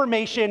of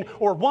information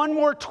or one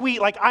more tweet?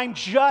 Like, I'm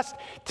just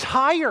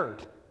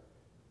tired.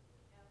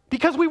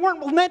 Because we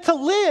weren't meant to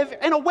live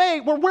in a way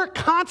where we're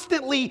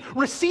constantly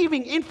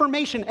receiving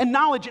information and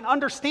knowledge and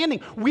understanding.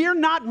 We're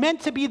not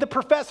meant to be the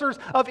professors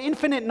of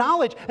infinite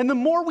knowledge. And the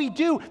more we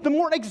do, the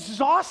more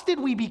exhausted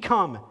we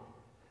become.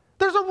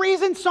 There's a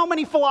reason so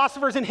many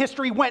philosophers in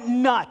history went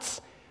nuts.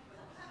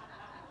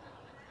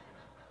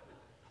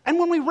 And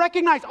when we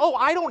recognize,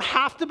 I don't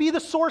have to be the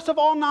source of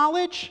all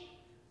knowledge,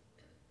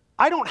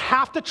 I don't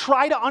have to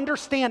try to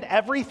understand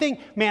everything,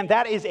 man,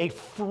 that is a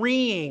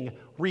freeing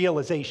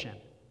realization.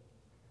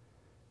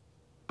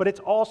 But it's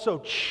also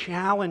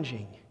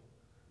challenging,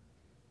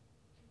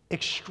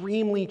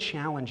 extremely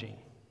challenging.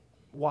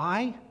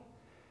 Why?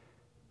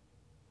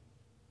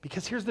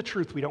 Because here's the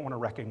truth we don't want to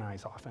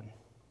recognize often.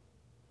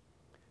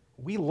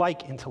 We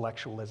like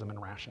intellectualism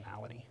and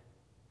rationality.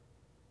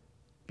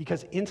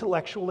 Because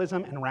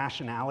intellectualism and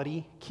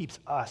rationality keeps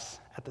us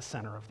at the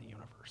center of the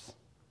universe.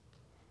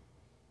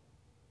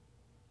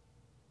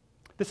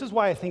 This is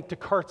why I think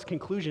Descartes'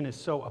 conclusion is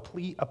so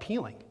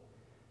appealing.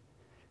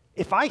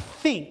 If I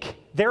think,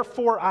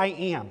 therefore I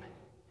am,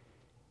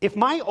 if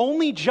my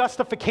only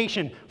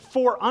justification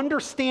for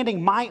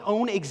understanding my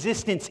own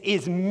existence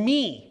is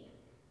me,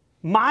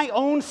 my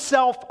own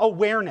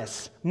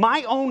self-awareness,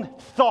 my own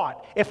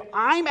thought, if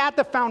I'm at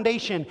the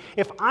foundation,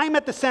 if I'm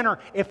at the center,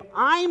 if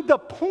I'm the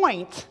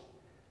point,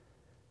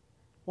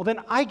 well, then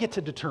I get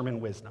to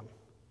determine wisdom.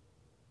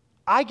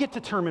 I get to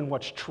determine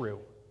what's true.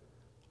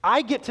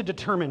 I get to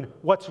determine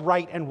what's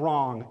right and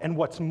wrong and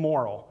what's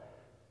moral.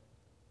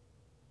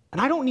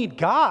 And I don't need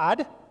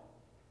God,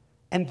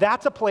 and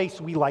that's a place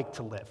we like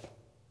to live.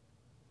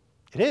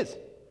 It is.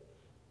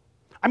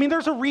 I mean,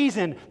 there's a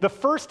reason the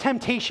first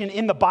temptation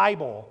in the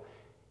Bible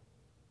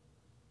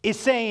is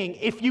saying,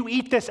 if you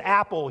eat this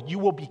apple, you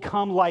will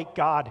become like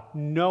God,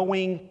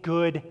 knowing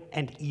good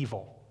and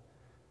evil.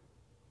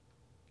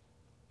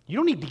 You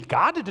don't need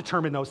God to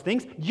determine those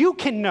things. You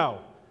can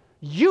know.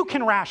 You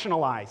can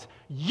rationalize.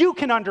 You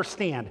can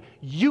understand.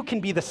 You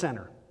can be the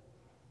center.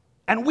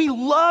 And we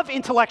love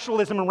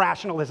intellectualism and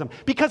rationalism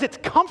because it's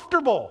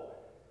comfortable.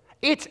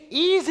 It's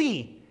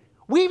easy.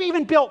 We've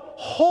even built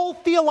whole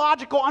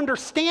theological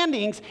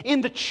understandings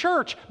in the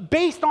church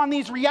based on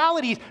these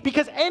realities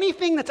because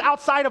anything that's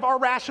outside of our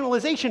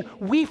rationalization,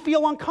 we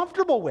feel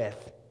uncomfortable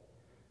with.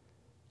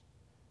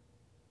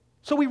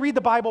 So we read the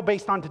Bible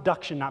based on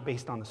deduction, not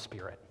based on the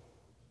Spirit.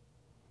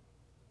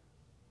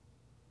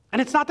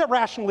 And it's not that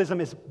rationalism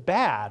is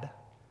bad,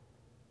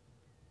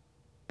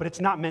 but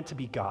it's not meant to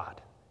be God.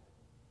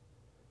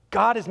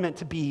 God is meant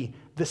to be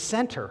the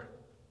center.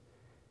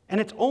 And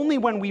it's only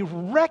when we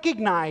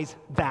recognize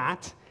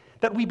that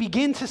we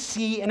begin to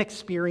see and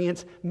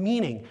experience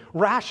meaning.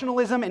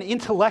 Rationalism and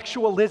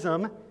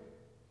intellectualism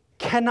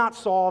cannot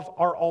solve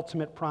our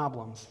ultimate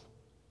problems.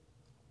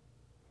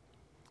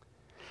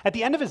 At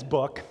the end of his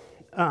book,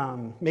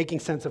 Making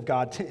Sense of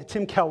God,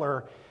 Tim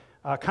Keller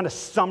kind of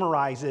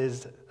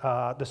summarizes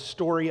the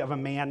story of a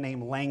man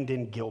named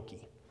Langdon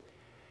Gilkey.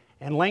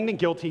 And Langdon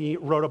Gilkey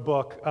wrote a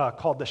book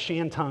called The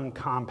Shantung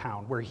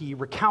Compound, where he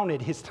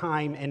recounted his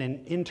time in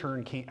an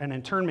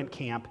internment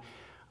camp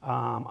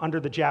under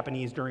the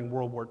Japanese during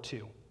World War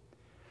II.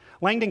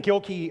 Langdon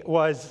Gilkey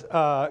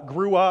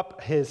grew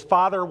up. His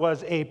father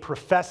was a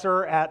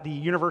professor at the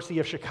University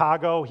of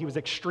Chicago. He was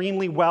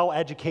extremely well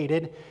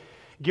educated.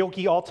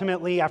 Gilkey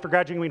ultimately, after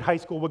graduating high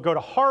school, would go to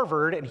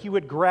Harvard, and he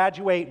would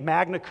graduate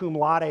magna cum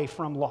laude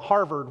from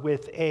Harvard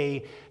with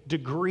a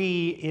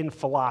degree in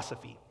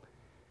philosophy.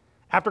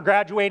 After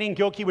graduating,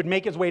 Gilkey would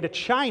make his way to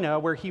China,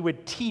 where he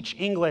would teach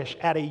English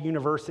at a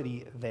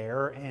university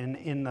there. And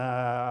in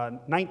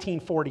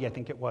 1940, I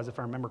think it was, if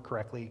I remember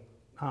correctly,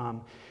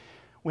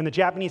 when the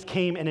Japanese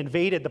came and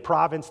invaded the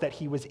province that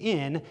he was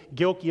in,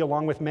 Gilkey,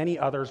 along with many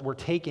others, were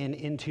taken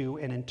into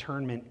an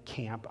internment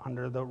camp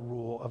under the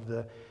rule of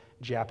the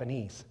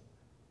Japanese.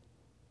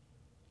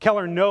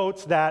 Keller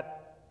notes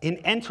that in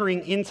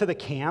entering into the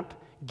camp,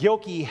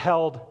 Gilkey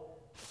held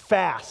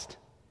fast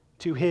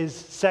to his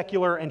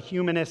secular and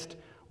humanist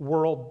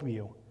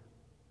worldview.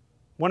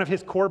 One of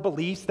his core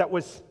beliefs that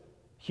was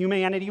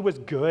humanity was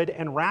good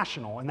and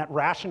rational, and that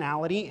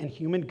rationality and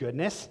human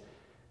goodness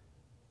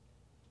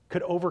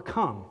could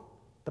overcome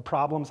the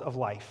problems of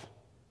life,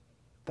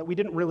 that we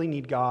didn't really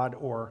need God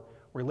or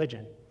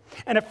religion.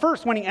 And at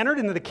first, when he entered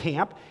into the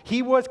camp,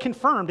 he was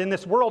confirmed in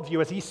this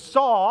worldview as he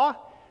saw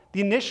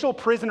the initial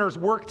prisoners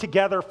work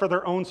together for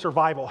their own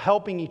survival,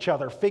 helping each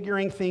other,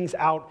 figuring things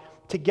out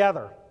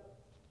together.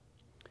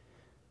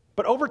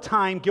 But over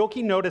time,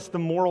 Gilkey noticed the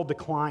moral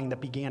decline that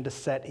began to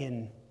set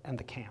in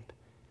the camp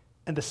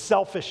and the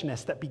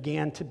selfishness that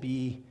began to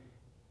be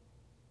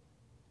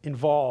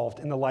involved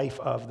in the life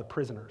of the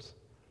prisoners.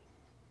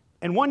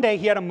 And one day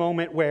he had a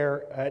moment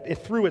where it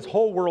threw his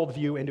whole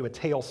worldview into a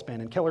tailspin.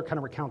 And Keller kind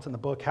of recounts in the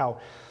book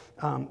how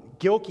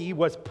Gilkey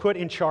was put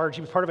in charge.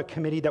 He was part of a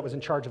committee that was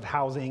in charge of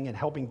housing and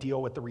helping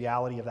deal with the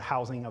reality of the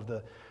housing of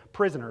the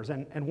prisoners.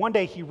 And one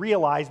day he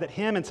realized that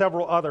him and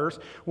several others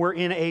were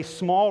in a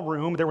small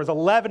room. There was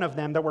 11 of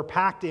them that were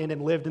packed in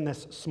and lived in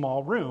this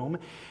small room.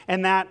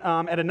 And that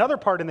at another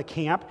part in the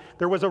camp,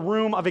 there was a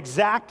room of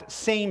exact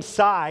same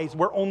size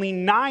where only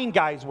 9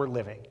 guys were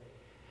living.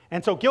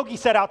 And so Gilkey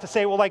set out to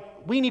say, well,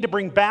 we need to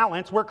bring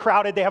balance. We're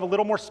crowded. They have a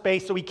little more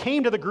space. So he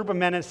came to the group of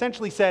men and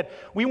essentially said,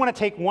 we want to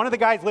take one of the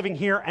guys living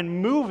here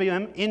and move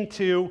him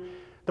into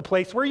the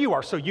place where you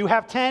are. So you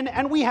have 10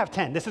 and we have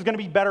 10. This is going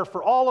to be better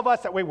for all of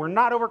us. That way we're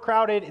not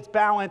overcrowded. It's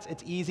balanced.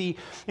 It's easy.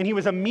 And he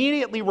was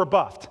immediately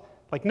rebuffed.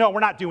 No, we're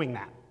not doing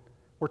that.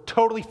 We're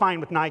totally fine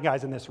with 9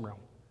 guys in this room.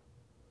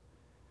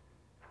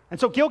 And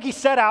so Gilkey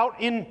set out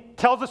and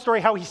tells the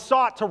story how he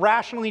sought to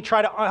rationally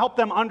try to help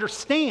them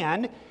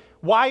understand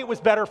why it was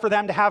better for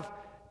them to have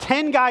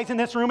 10 guys in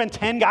this room and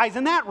 10 guys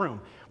in that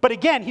room. But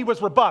again, he was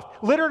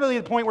rebuffed, literally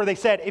to the point where they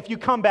said, if you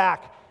come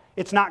back,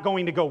 it's not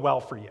going to go well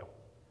for you.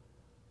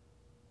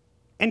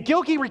 And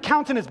Gilkey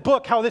recounts in his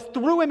book how this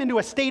threw him into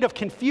a state of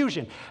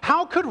confusion.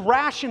 How could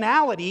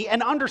rationality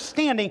and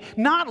understanding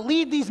not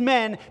lead these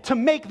men to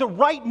make the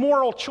right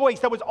moral choice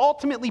that was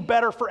ultimately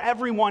better for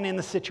everyone in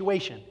the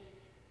situation?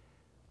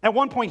 At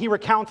one point, he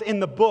recounts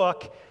in the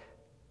book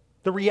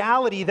the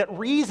reality that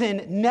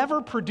reason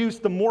never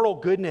produced the moral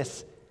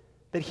goodness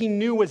that he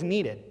knew was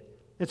needed.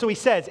 And so he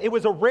says, it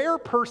was a rare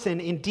person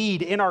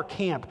indeed in our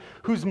camp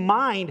whose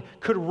mind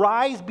could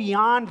rise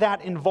beyond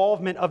that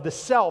involvement of the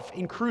self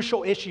in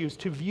crucial issues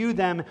to view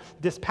them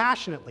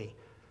dispassionately.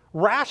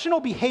 Rational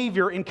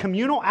behavior in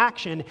communal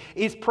action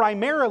is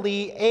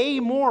primarily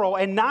amoral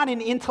and not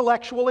an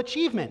intellectual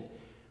achievement,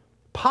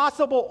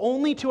 possible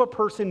only to a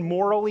person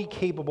morally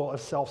capable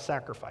of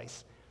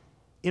self-sacrifice.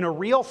 In a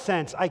real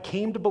sense, I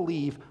came to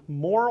believe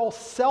moral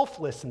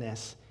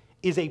selflessness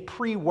is a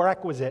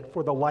prerequisite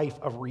for the life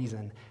of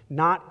reason,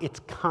 not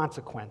its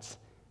consequence,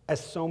 as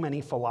so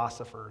many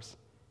philosophers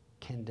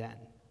condemn.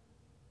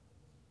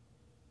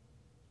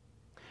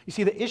 You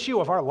see, the issue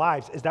of our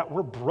lives is that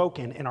we're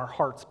broken in our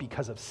hearts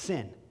because of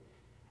sin.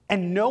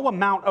 And no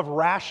amount of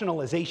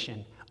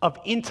rationalization, of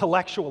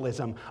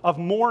intellectualism, of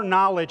more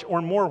knowledge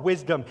or more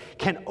wisdom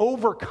can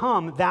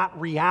overcome that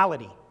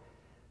reality.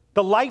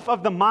 The life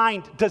of the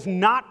mind does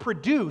not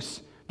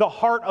produce the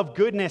heart of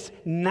goodness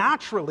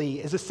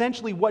naturally, is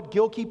essentially what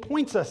Gilkey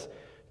points us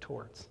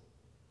towards.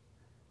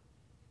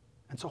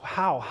 And so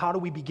how do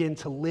we begin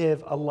to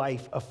live a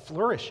life of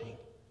flourishing?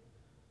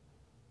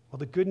 Well,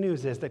 the good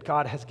news is that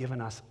God has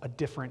given us a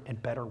different and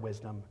better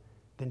wisdom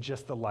than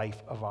just the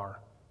life of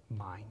our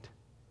mind.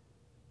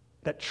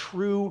 That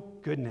true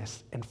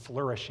goodness and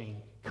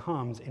flourishing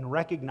comes in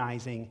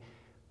recognizing,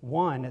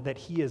 1, that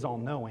he is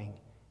all-knowing,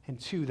 and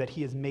 2, that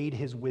he has made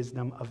his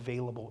wisdom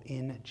available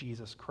in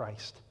Jesus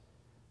Christ.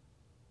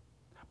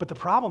 But the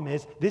problem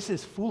is, this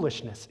is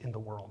foolishness in the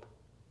world.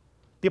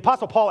 The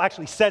Apostle Paul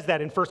actually says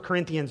that in 1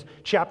 Corinthians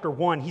chapter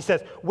 1. He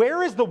says,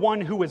 where is the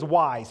one who is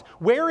wise?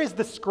 Where is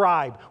the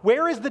scribe?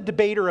 Where is the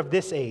debater of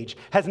this age?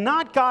 Has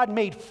not God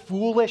made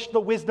foolish the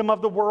wisdom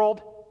of the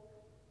world?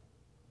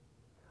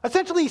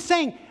 Essentially, he's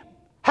saying,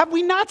 have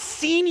we not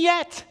seen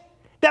yet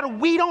that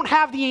we don't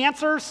have the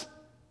answers?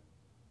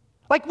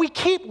 We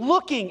keep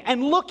looking,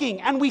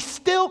 and we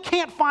still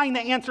can't find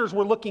the answers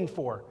we're looking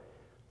for.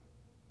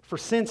 For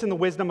since in the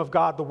wisdom of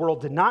God, the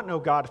world did not know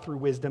God through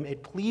wisdom,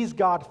 it pleased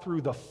God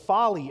through the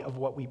folly of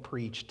what we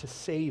preach to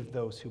save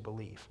those who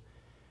believe.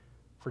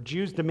 For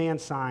Jews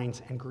demand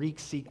signs and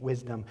Greeks seek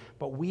wisdom,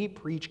 but we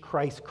preach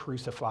Christ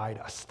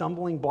crucified, a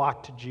stumbling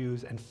block to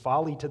Jews and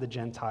folly to the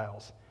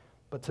Gentiles.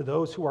 But to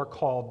those who are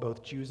called,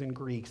 both Jews and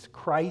Greeks,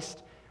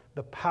 Christ,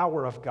 the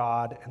power of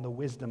God and the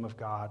wisdom of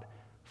God.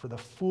 For the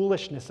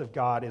foolishness of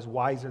God is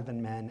wiser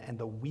than men, and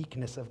the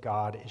weakness of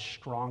God is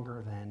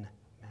stronger than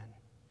men.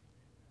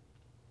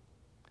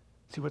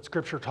 See, what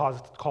Scripture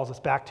calls us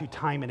back to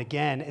time and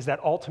again is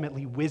that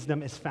ultimately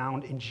wisdom is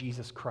found in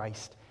Jesus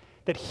Christ.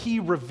 That he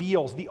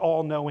reveals the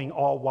all-knowing,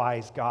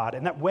 all-wise God.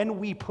 And that when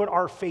we put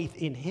our faith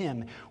in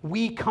him,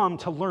 we come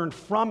to learn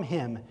from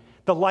him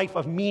the life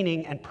of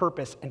meaning and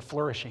purpose and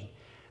flourishing.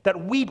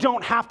 That we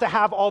don't have to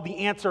have all the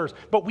answers,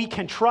 but we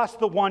can trust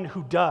the one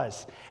who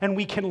does. And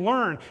we can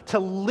learn to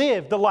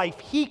live the life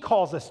he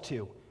calls us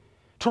to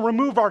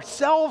remove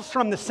ourselves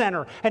from the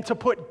center and to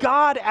put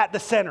God at the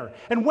center.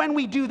 And when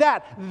we do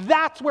that,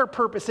 that's where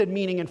purpose and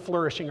meaning and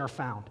flourishing are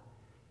found.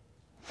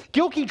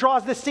 Gilkey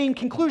draws the same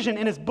conclusion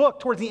in his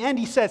book. Towards the end,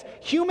 he says,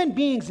 human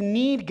beings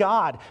need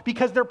God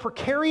because their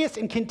precarious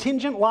and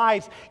contingent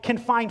lives can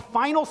find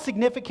final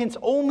significance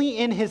only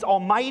in his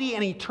almighty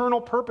and eternal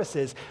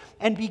purposes,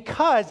 and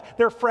because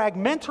their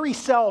fragmentary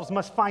selves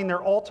must find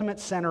their ultimate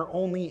center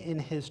only in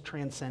his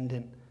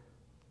transcendent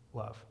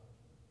love.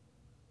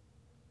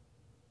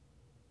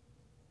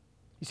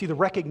 You see, the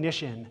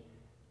recognition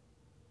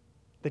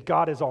that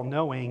God is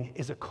all-knowing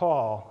is a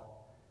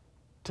call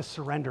to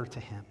surrender to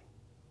him.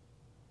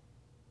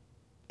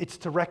 It's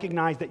to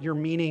recognize that your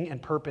meaning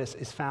and purpose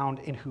is found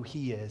in who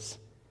he is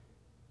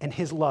and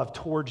his love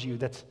towards you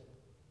that's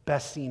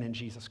best seen in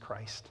Jesus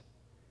Christ.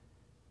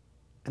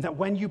 And that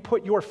when you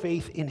put your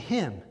faith in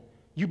him,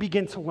 you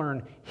begin to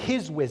learn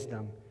his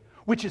wisdom,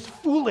 which is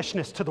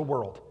foolishness to the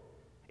world.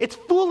 It's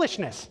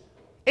foolishness.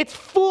 It's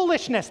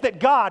foolishness that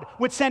God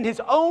would send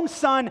his own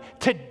son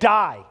to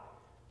die.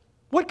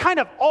 What kind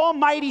of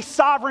almighty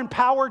sovereign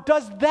power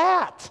does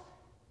that?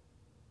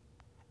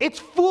 It's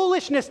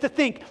foolishness to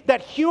think that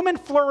human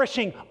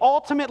flourishing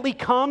ultimately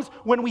comes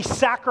when we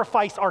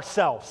sacrifice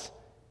ourselves,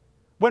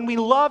 when we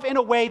love in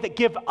a way that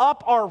give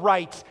up our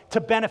rights to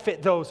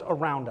benefit those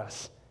around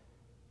us.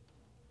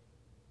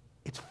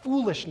 It's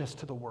foolishness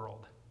to the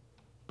world,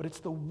 but it's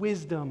the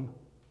wisdom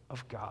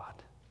of God.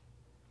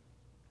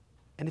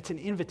 And it's an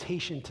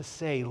invitation to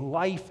say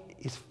life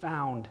is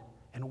found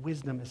and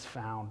wisdom is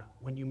found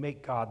when you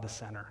make God the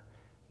center,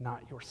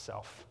 not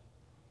yourself.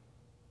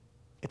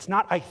 It's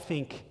not I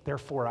think,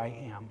 therefore I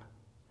am.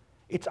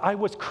 It's I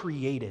was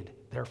created,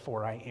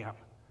 therefore I am.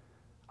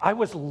 I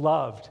was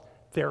loved,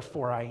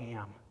 therefore I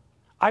am.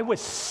 I was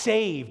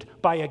saved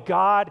by a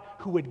God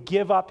who would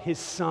give up his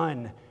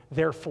son,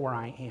 therefore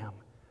I am.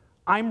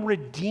 I'm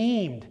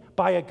redeemed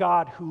by a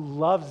God who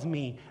loves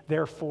me,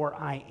 therefore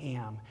I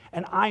am.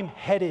 And I'm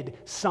headed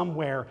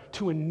somewhere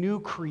to a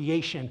new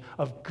creation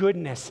of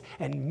goodness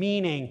and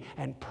meaning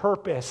and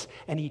purpose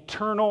and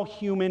eternal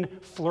human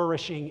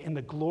flourishing in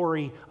the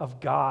glory of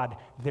God,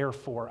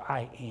 therefore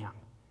I am.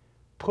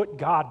 Put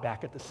God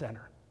back at the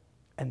center,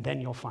 and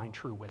then you'll find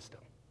true wisdom.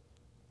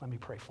 Let me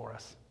pray for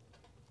us.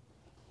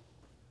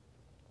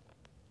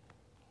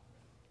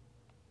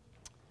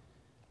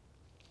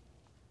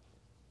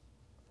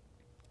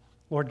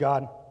 Lord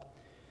God,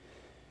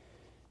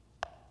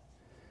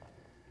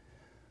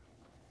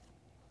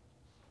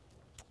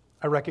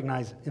 I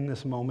recognize in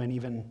this moment,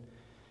 even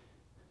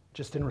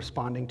just in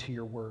responding to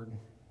your word,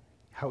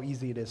 how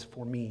easy it is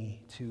for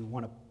me to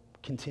want to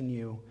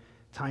continue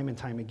time and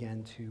time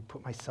again to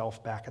put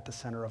myself back at the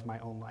center of my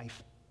own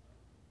life.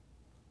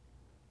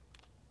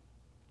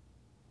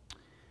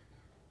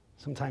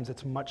 Sometimes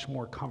it's much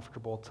more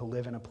comfortable to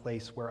live in a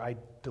place where I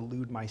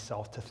delude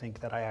myself to think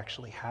that I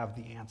actually have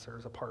the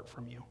answers apart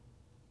from you.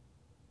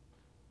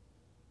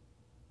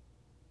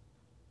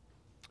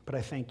 But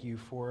I thank you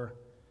for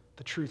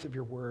the truth of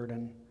your word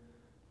and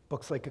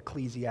books like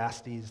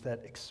Ecclesiastes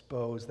that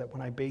expose that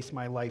when I base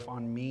my life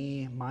on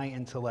me, my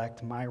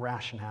intellect, my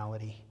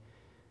rationality,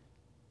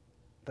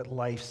 that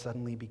life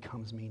suddenly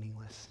becomes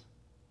meaningless.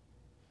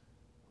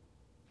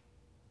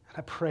 And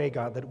I pray,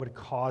 God, that it would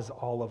cause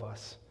all of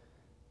us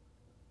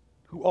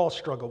who all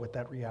struggle with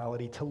that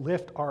reality to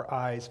lift our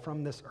eyes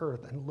from this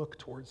earth and look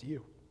towards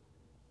you,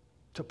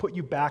 to put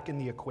you back in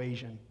the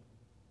equation,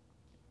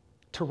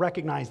 to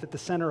recognize that the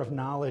center of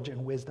knowledge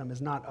and wisdom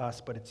is not us,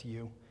 but it's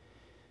you.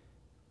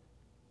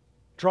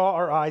 Draw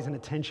our eyes and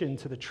attention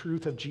to the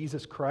truth of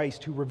Jesus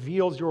Christ, who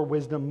reveals your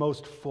wisdom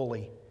most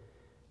fully.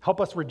 Help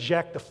us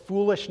reject the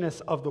foolishness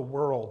of the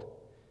world,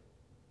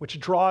 which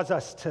draws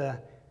us to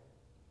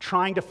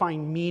trying to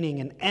find meaning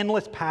in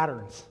endless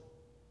patterns.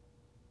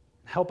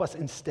 Help us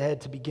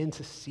instead to begin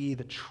to see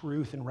the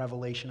truth and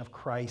revelation of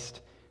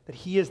Christ, that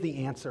he is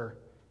the answer,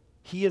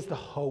 he is the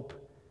hope,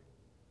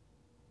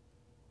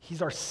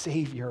 he's our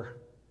Savior,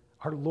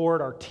 our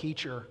Lord, our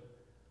teacher.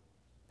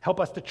 Help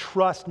us to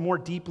trust more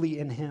deeply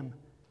in him.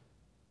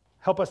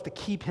 Help us to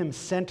keep him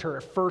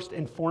center first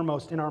and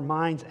foremost in our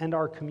minds and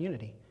our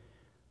community.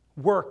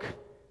 Work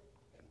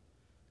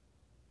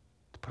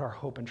to put our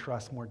hope and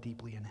trust more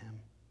deeply in him.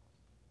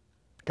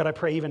 God, I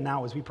pray even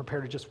now as we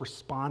prepare to just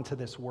respond to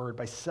this word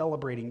by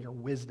celebrating your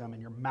wisdom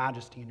and your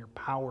majesty and your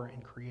power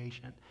in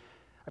creation,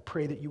 I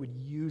pray that you would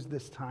use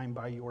this time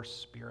by your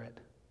Spirit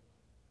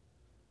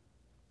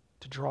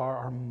to draw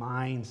our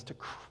minds to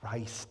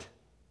Christ,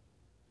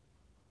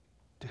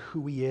 to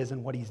who he is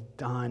and what he's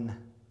done,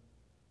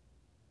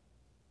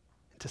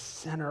 and to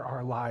center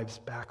our lives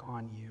back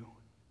on you.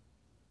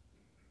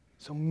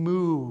 So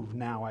move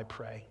now, I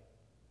pray.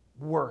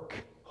 Work,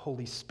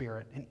 Holy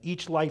Spirit, in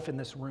each life in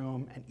this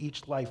room and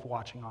each life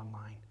watching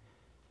online.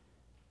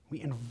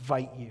 We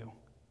invite you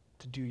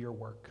to do your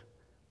work.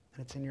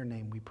 And it's in your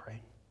name we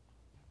pray.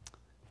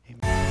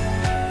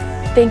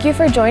 Amen. Thank you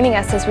for joining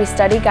us as we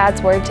study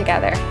God's Word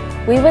together.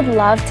 We would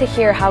love to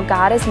hear how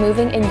God is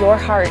moving in your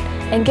heart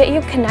and get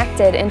you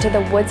connected into the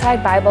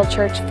Woodside Bible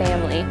Church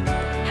family.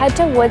 Head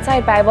to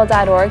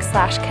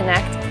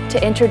woodsidebible.org/connect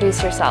to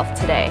introduce yourself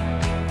today.